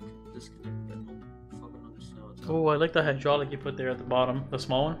disconnect? I don't fucking understand what's Oh, I like the hydraulic you put there at the bottom. The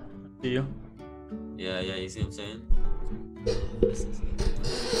small one. Do you? Yeah, you see what I'm saying? See.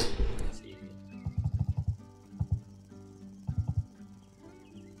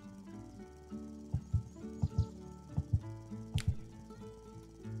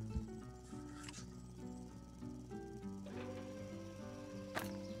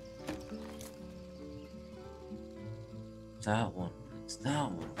 That one. It's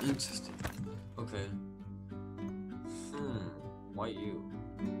that one. Interesting. Okay. Why you?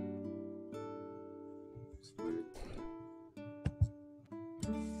 It's weird.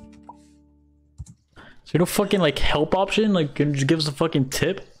 So you no fucking like help option? Like, can you just give us a fucking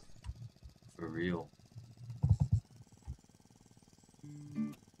tip? For real.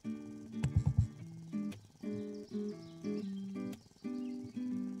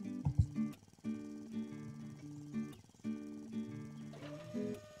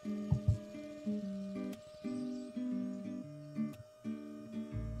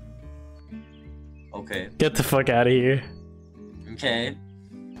 Okay. Get the fuck out of here. Okay.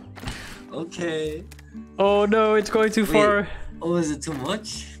 Okay. Oh no, it's going too far. Oh, is it too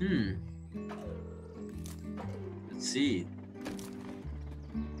much? Let's see.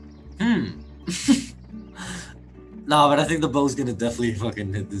 Nah, but I think the bow's gonna definitely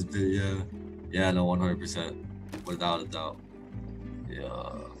fucking hit this bit, yeah. Yeah, no, 100%. Without a doubt.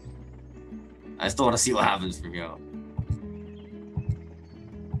 Yeah. I still wanna see what happens from here.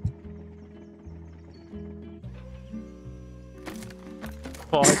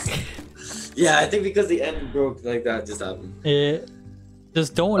 Fuck. Yeah, I think because the end broke like that just happened.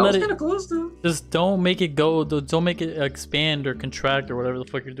 Just don't That let was it. kind of close though. Just don't make it go. Don't make it expand or contract or whatever the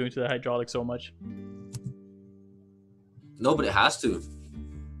fuck you're doing to the hydraulic so much. No, but it has to,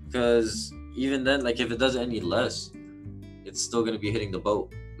 because even then, like if it does any less, it's still gonna be hitting the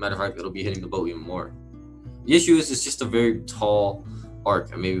boat. Matter of fact, it'll be hitting the boat even more. The issue is it's just a very tall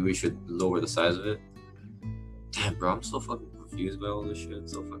arc, and maybe we should lower the size of it. Damn, bro, I'm so fucking confused by all this shit.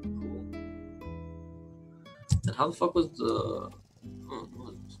 It's so fucking cool. And how the fuck was the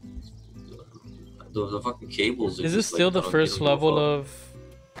fucking cables? Is this still the first level of?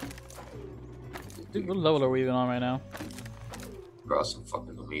 Dude, what level are we even on right now? Bro, that's some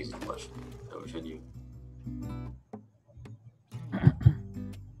fucking amazing question. I wish I knew.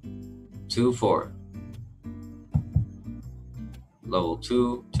 2-4. Level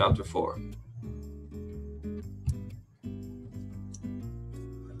 2, chapter 4.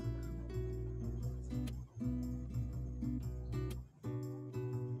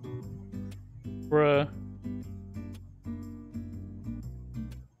 Bruh.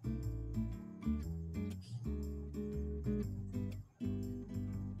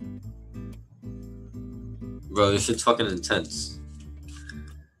 Bro, this shit's fucking intense.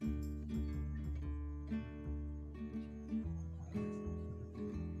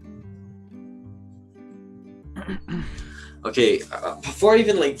 Okay, before I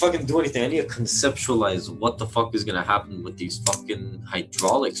even like fucking do anything, I need to conceptualize what the fuck is gonna happen with these fucking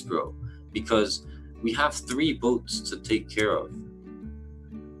hydraulics, bro. Because we have 3 boats to take care of.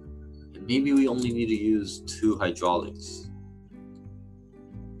 And maybe we only need to use 2 hydraulics.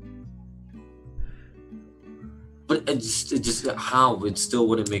 But it just how? It still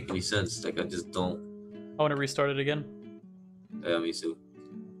wouldn't make any sense. Like, I just don't. I want to restart it again. Yeah, me too.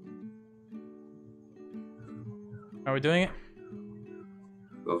 Are we doing it?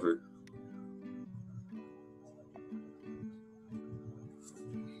 Go for it.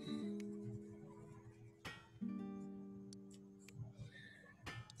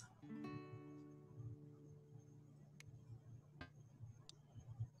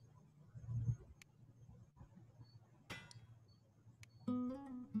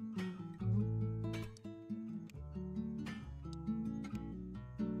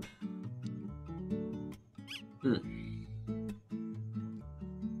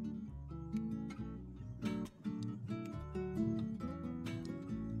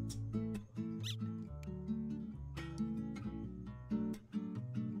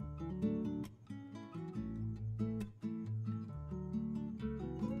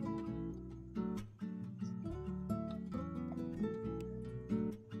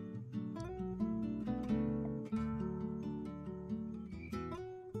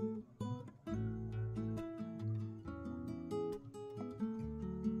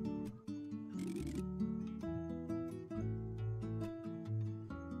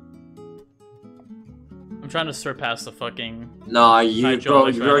 I'm trying to surpass the fucking. Nah, you, bro,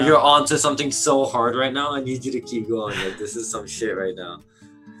 hydraulics right now. you're onto something so hard right now. I need you to keep going. Like, this is some shit right now.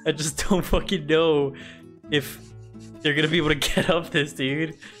 I just don't fucking know if you're gonna be able to get up this,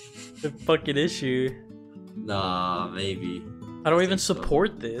 dude. The fucking issue. Nah, maybe. How do I even so.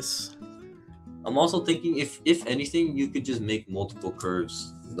 support this? I'm also thinking if anything, you could just make multiple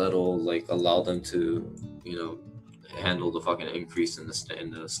curves that'll like allow them to, you know, handle the fucking increase in the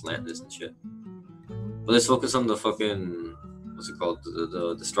slantness and shit. But let's focus on the fucking, what's it called,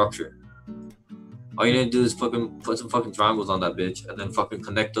 the structure. All you need to do is fucking put some fucking triangles on that bitch, and then fucking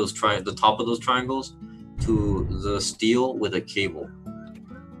connect those the top of those triangles to the steel with a cable.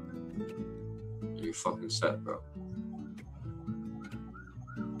 You're fucking set, bro.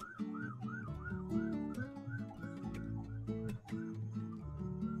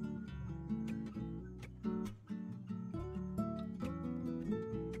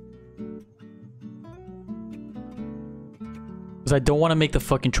 Because I don't want to make the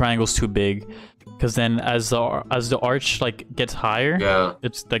fucking triangles too big. Because then as the arch like gets higher, Yeah.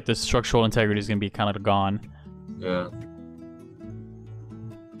 it's like the structural integrity is gonna be kind of gone. Yeah.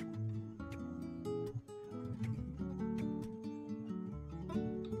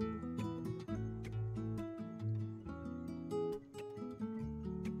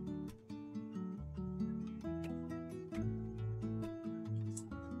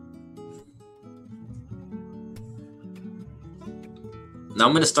 Now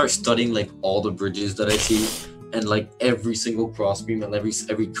I'm gonna start studying like all the bridges that I see, and like every single cross beam and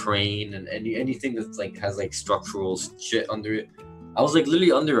every crane and anything that's like has like structural shit under it. I was like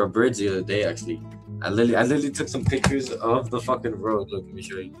literally under a bridge the other day actually. I literally took some pictures of the fucking road. Look, let me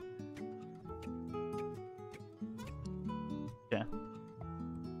show you. Yeah.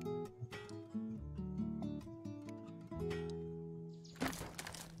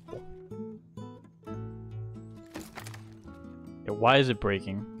 Why is it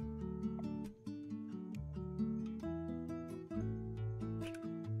breaking?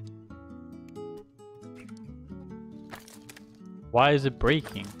 Why is it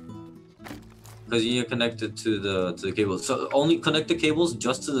breaking? Because you need to connect it to the cables. So only connect the cables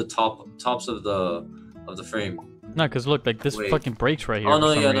just to the tops of the frame. No, because look, like this fucking breaks right here. Oh no,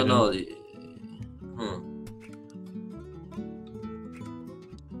 for some yeah, reason. no.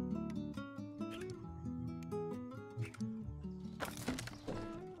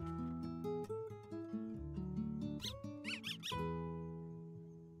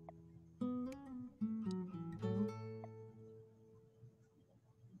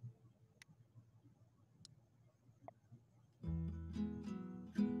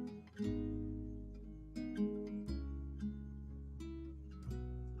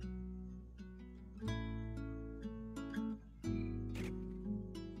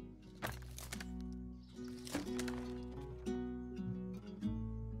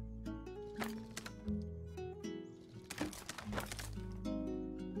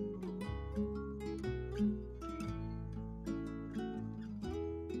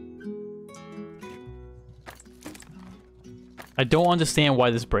 I don't understand why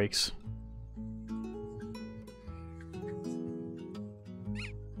this breaks.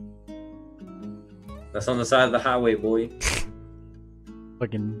 That's on the side of the highway, boy.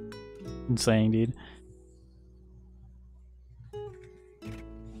 Fucking insane, dude.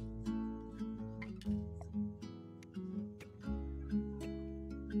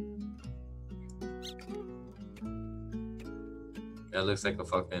 That looks like a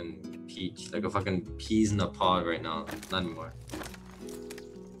fucking peach, like a fucking peas in a pod right now. Not anymore.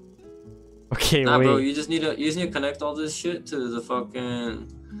 Okay, Nah, wait. bro, you just need to connect all this shit to the fucking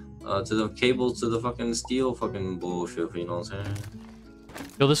to the cables to the fucking steel fucking bullshit. You know what I'm saying?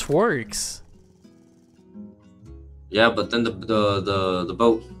 Yo, this works. Yeah, but then the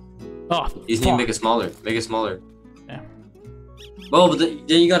boat. Oh, You just need to make it smaller. Make it smaller. Yeah. Well, but then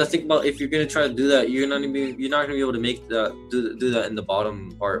you gotta think about if you're gonna try to do that, you're not gonna be able to make that do that in the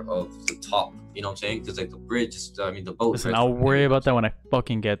bottom part of the top. You know what I'm saying? Because like the bridge, I mean the boat. listen, right? I'll worry about that when I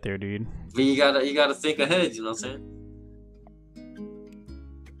fucking get there, dude. But you gotta think ahead. You know what I'm saying?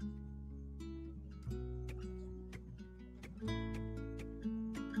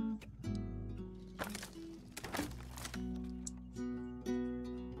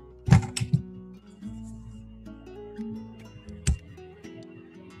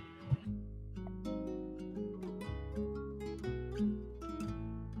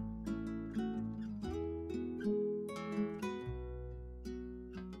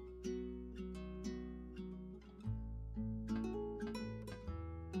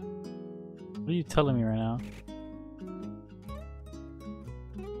 What are you telling me right now?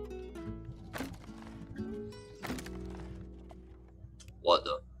 What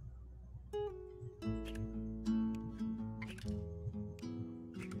the?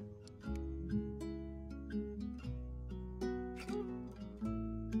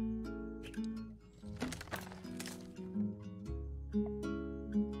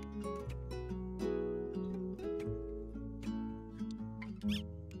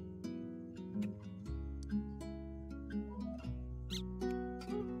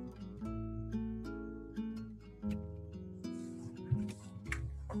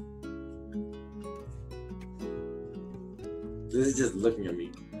 This is just looking at me.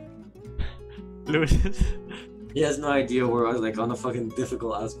 Louis. He has no idea where I was like on a fucking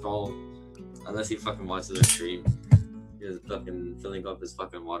difficult ass problem. Unless he fucking watches the stream. He's fucking filling up his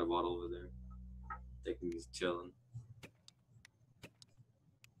fucking water bottle over there. Thinking he's chilling.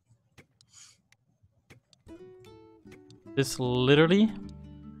 This literally.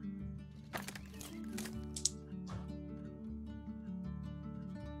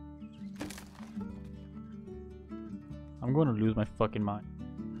 I'm going to lose my fucking mind.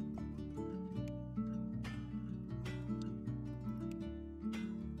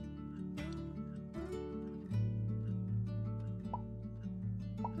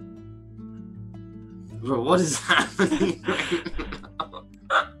 Bro, what is happening right now?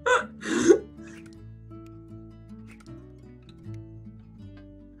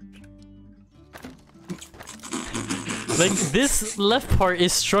 Like, this left part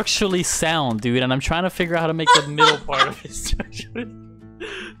is structurally sound, dude, and I'm trying to figure out how to make the middle part of it structurally.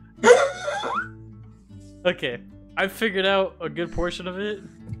 Okay, I figured out a good portion of it.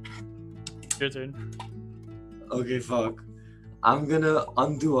 Your turn. Okay, fuck. I'm gonna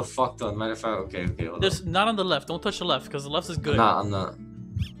undo a fuck ton. Matter of fact, okay, hold There's not on the left. Don't touch the left, because the left is good. I'm not.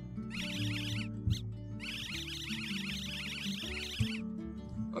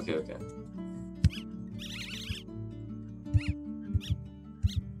 Okay.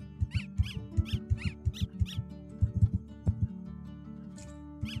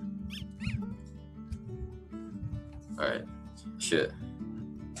 Alright. Shit.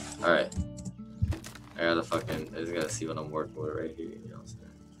 Alright. I just gotta see what I'm working with right here. You know what I'm saying?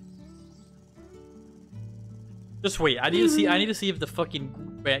 Just wait. I need to see if the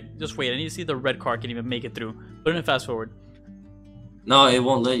fucking. Just wait. I need to see if the red car can even make it through. Put it in fast forward. No, it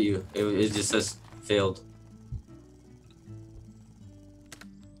won't let you. It just says failed.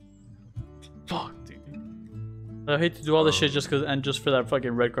 Fuck, dude. I hate to do all this shit just for that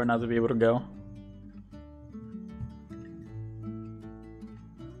fucking red car not to be able to go.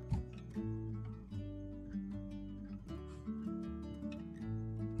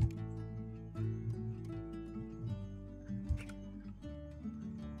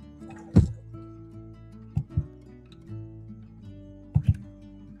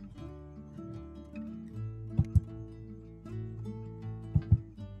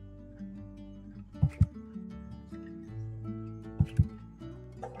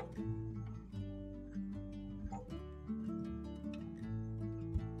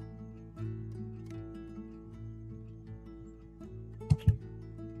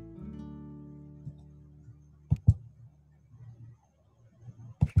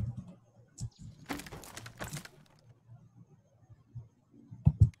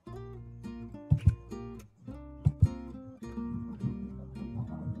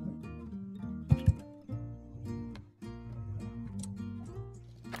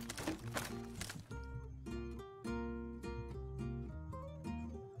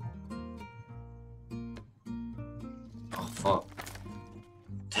 Oh fuck.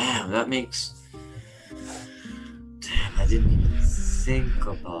 Damn, that makes. Damn, I didn't even think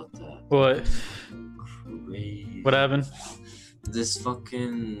about that. What? Crazy. What happened?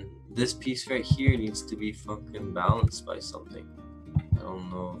 This piece right here needs to be fucking balanced by something. I don't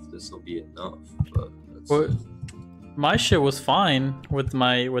know if this will be enough, but what? My shit was fine with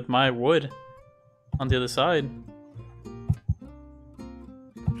my wood on the other side. You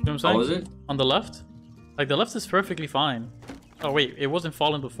know what I'm saying? Oh, is it? On the left? Like, the left is perfectly fine. Oh, wait. It wasn't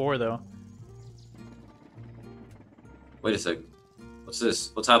falling before, though. Wait a second. What's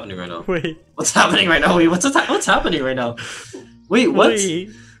this? What's happening right now? Wait. What's happening right now? Wait, what's happening right now? Wait, what? Wait.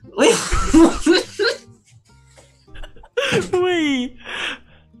 Wait. Wait.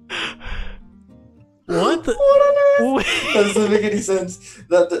 What the? What on earth? Wait. That doesn't make any sense.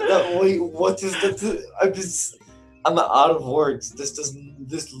 Wait, what is that? I'm out of words. This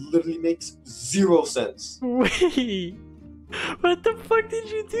literally makes zero sense. Wait. What the fuck did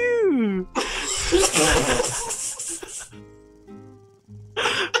you do?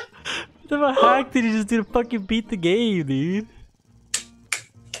 What type of hack did you just do to fucking beat the game, dude?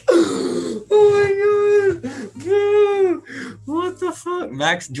 Oh my god, bro! What the fuck?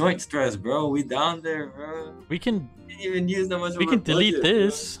 Max joint stress, bro. We down there, bro. We can. Didn't even use that much. We can delete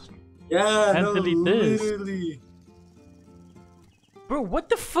this. Bro. Yeah, And no, delete this. literally. Bro, what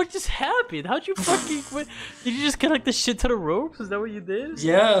the fuck just happened? How'd you fucking quit? Did you just connect the shit to the ropes? Is that what you did?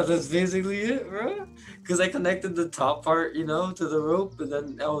 Yeah, that's basically it, bro. Cause I connected the top part, to the rope, and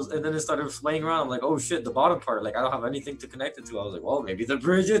then it started swaying around. I'm like, oh shit, the bottom part, like I don't have anything to connect it to. I was like, well, maybe the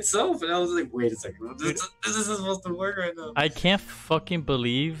bridge itself, and I was like, wait a second, this isn't supposed to work right now. I can't fucking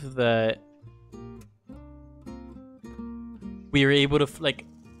believe that we were able to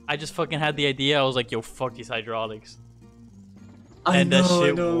I just fucking had the idea. I was like, yo, fuck these hydraulics. And that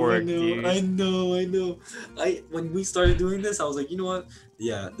shit worked, dude. I know. When we started doing this, I was like, you know what?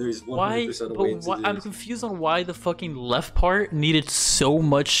 Yeah, there's 100% Why? a But way to do I'm this. confused on why the fucking left part needed so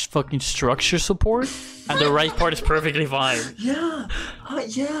much fucking structure support, and the right part is perfectly fine. Yeah,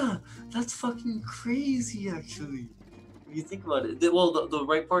 that's fucking crazy, actually. If you think about it, well, the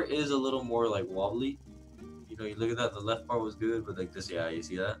right part is a little more like wobbly. You look at that. The left part was good, but like this, yeah, you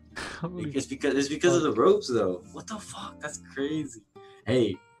see that? It's because of the ropes, though. What the fuck? That's crazy.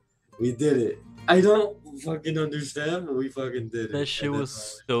 Hey, we did it. I don't fucking understand, but we fucking did it. That shit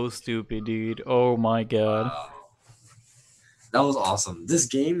was so stupid, dude. Oh my god. Wow. That was awesome. This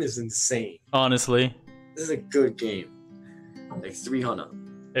game is insane. Honestly, This is a good game. Like 300.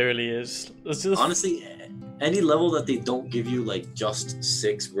 it really is. Let's just Honestly, any level that they don't give you like just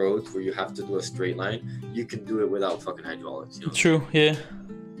 6 roads where you have to do a straight line, you can do it without fucking hydraulics. You know? True, yeah.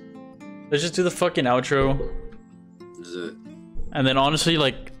 Let's just do the fucking outro. This is it. And then honestly,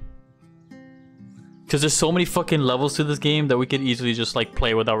 because there's so many fucking levels to this game that we could easily just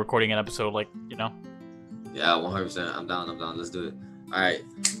play without recording an episode, Yeah, 100%. I'm down. Let's do it. All right.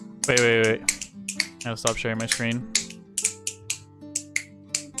 Wait. I gotta stop sharing my screen.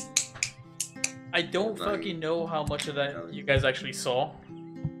 I don't fucking know how much of that you guys actually saw.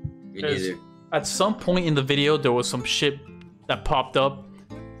 Me neither. At some point in the video, there was some shit that popped up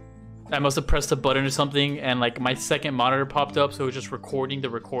I must have pressed a button or something, and like my second monitor popped up, so it was just recording the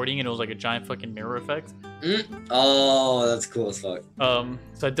recording, and it was like a giant fucking mirror effect. Oh, that's cool as fuck.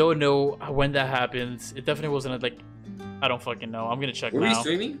 So I don't know when that happened. It definitely wasn't like, I don't fucking know. I'm gonna check now. Were you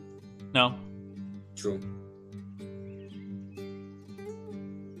streaming? No. True.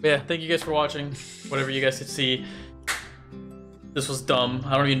 But yeah, thank you guys for watching. Whatever you guys could see. This was dumb.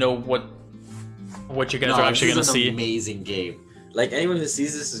 I don't even know what you guys are actually gonna see. This is an amazing game. Like, anyone who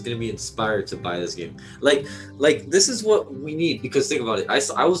sees this is gonna be inspired to buy this game. Like this is what we need, because think about it.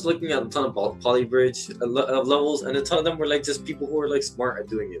 I was looking at a ton of polybridge levels, and a ton of them were like just people who are like smart at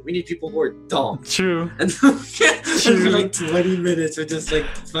doing it. We need people who are dumb. True. And for like 20 minutes, we're just like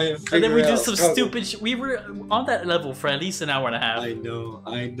trying to figure and then we do out some stupid shit. We were on that level for at least an hour and a half. I know.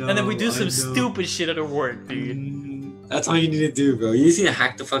 And then we do some stupid shit at work, dude. That's all you need to do, bro. You just need to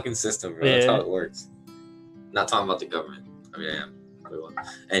hack the fucking system, bro. Yeah. That's how it works. Not talking about the government. I mean, I am.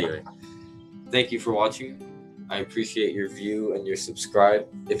 Anyway, thank you for watching. I appreciate your view and your subscribe.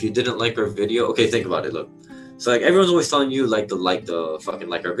 If you didn't like our video, okay, think about it. Look, so like everyone's always telling you like fucking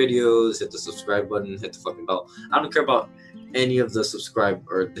like our videos, hit the subscribe button, hit the fucking bell. I don't care about any of the subscribe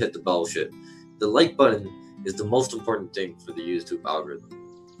or hit the bell shit. The like button is the most important thing for the YouTube algorithm.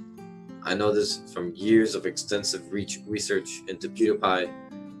 I know this from years of extensive research into PewDiePie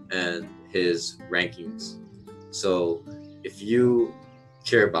and his rankings. So if you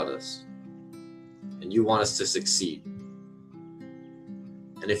care about us and you want us to succeed,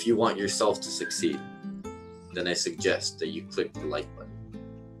 and if you want yourself to succeed, then I suggest that you click the like button.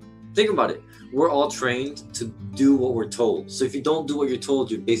 Think about it. We're all trained to do what we're told. So if you don't do what you're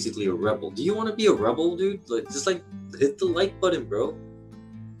told, you're basically a rebel. Do you want to be a rebel, dude? Like, just like hit the like button, bro.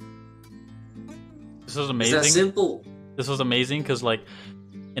 This was amazing. It's that simple. This was amazing because like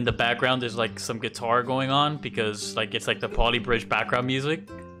in the background there's like some guitar going on, because like it's like the polybridge background music,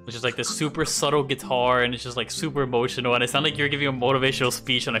 which is like this super subtle guitar, and it's just like super emotional, and it sounds like you're giving a motivational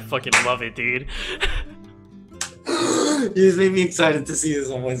speech, and I fucking love it, dude. You just made me excited to see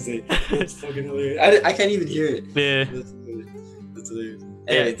this on Wednesday. It's fucking hilarious. I can't even hear it. Yeah. That's hilarious.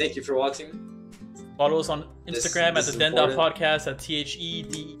 Anyway, thank you for watching. Follow us on Instagram This at is theden.podcast, at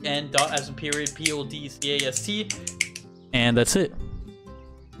theden.podcast. And that's it.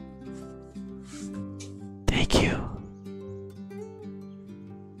 Thank you.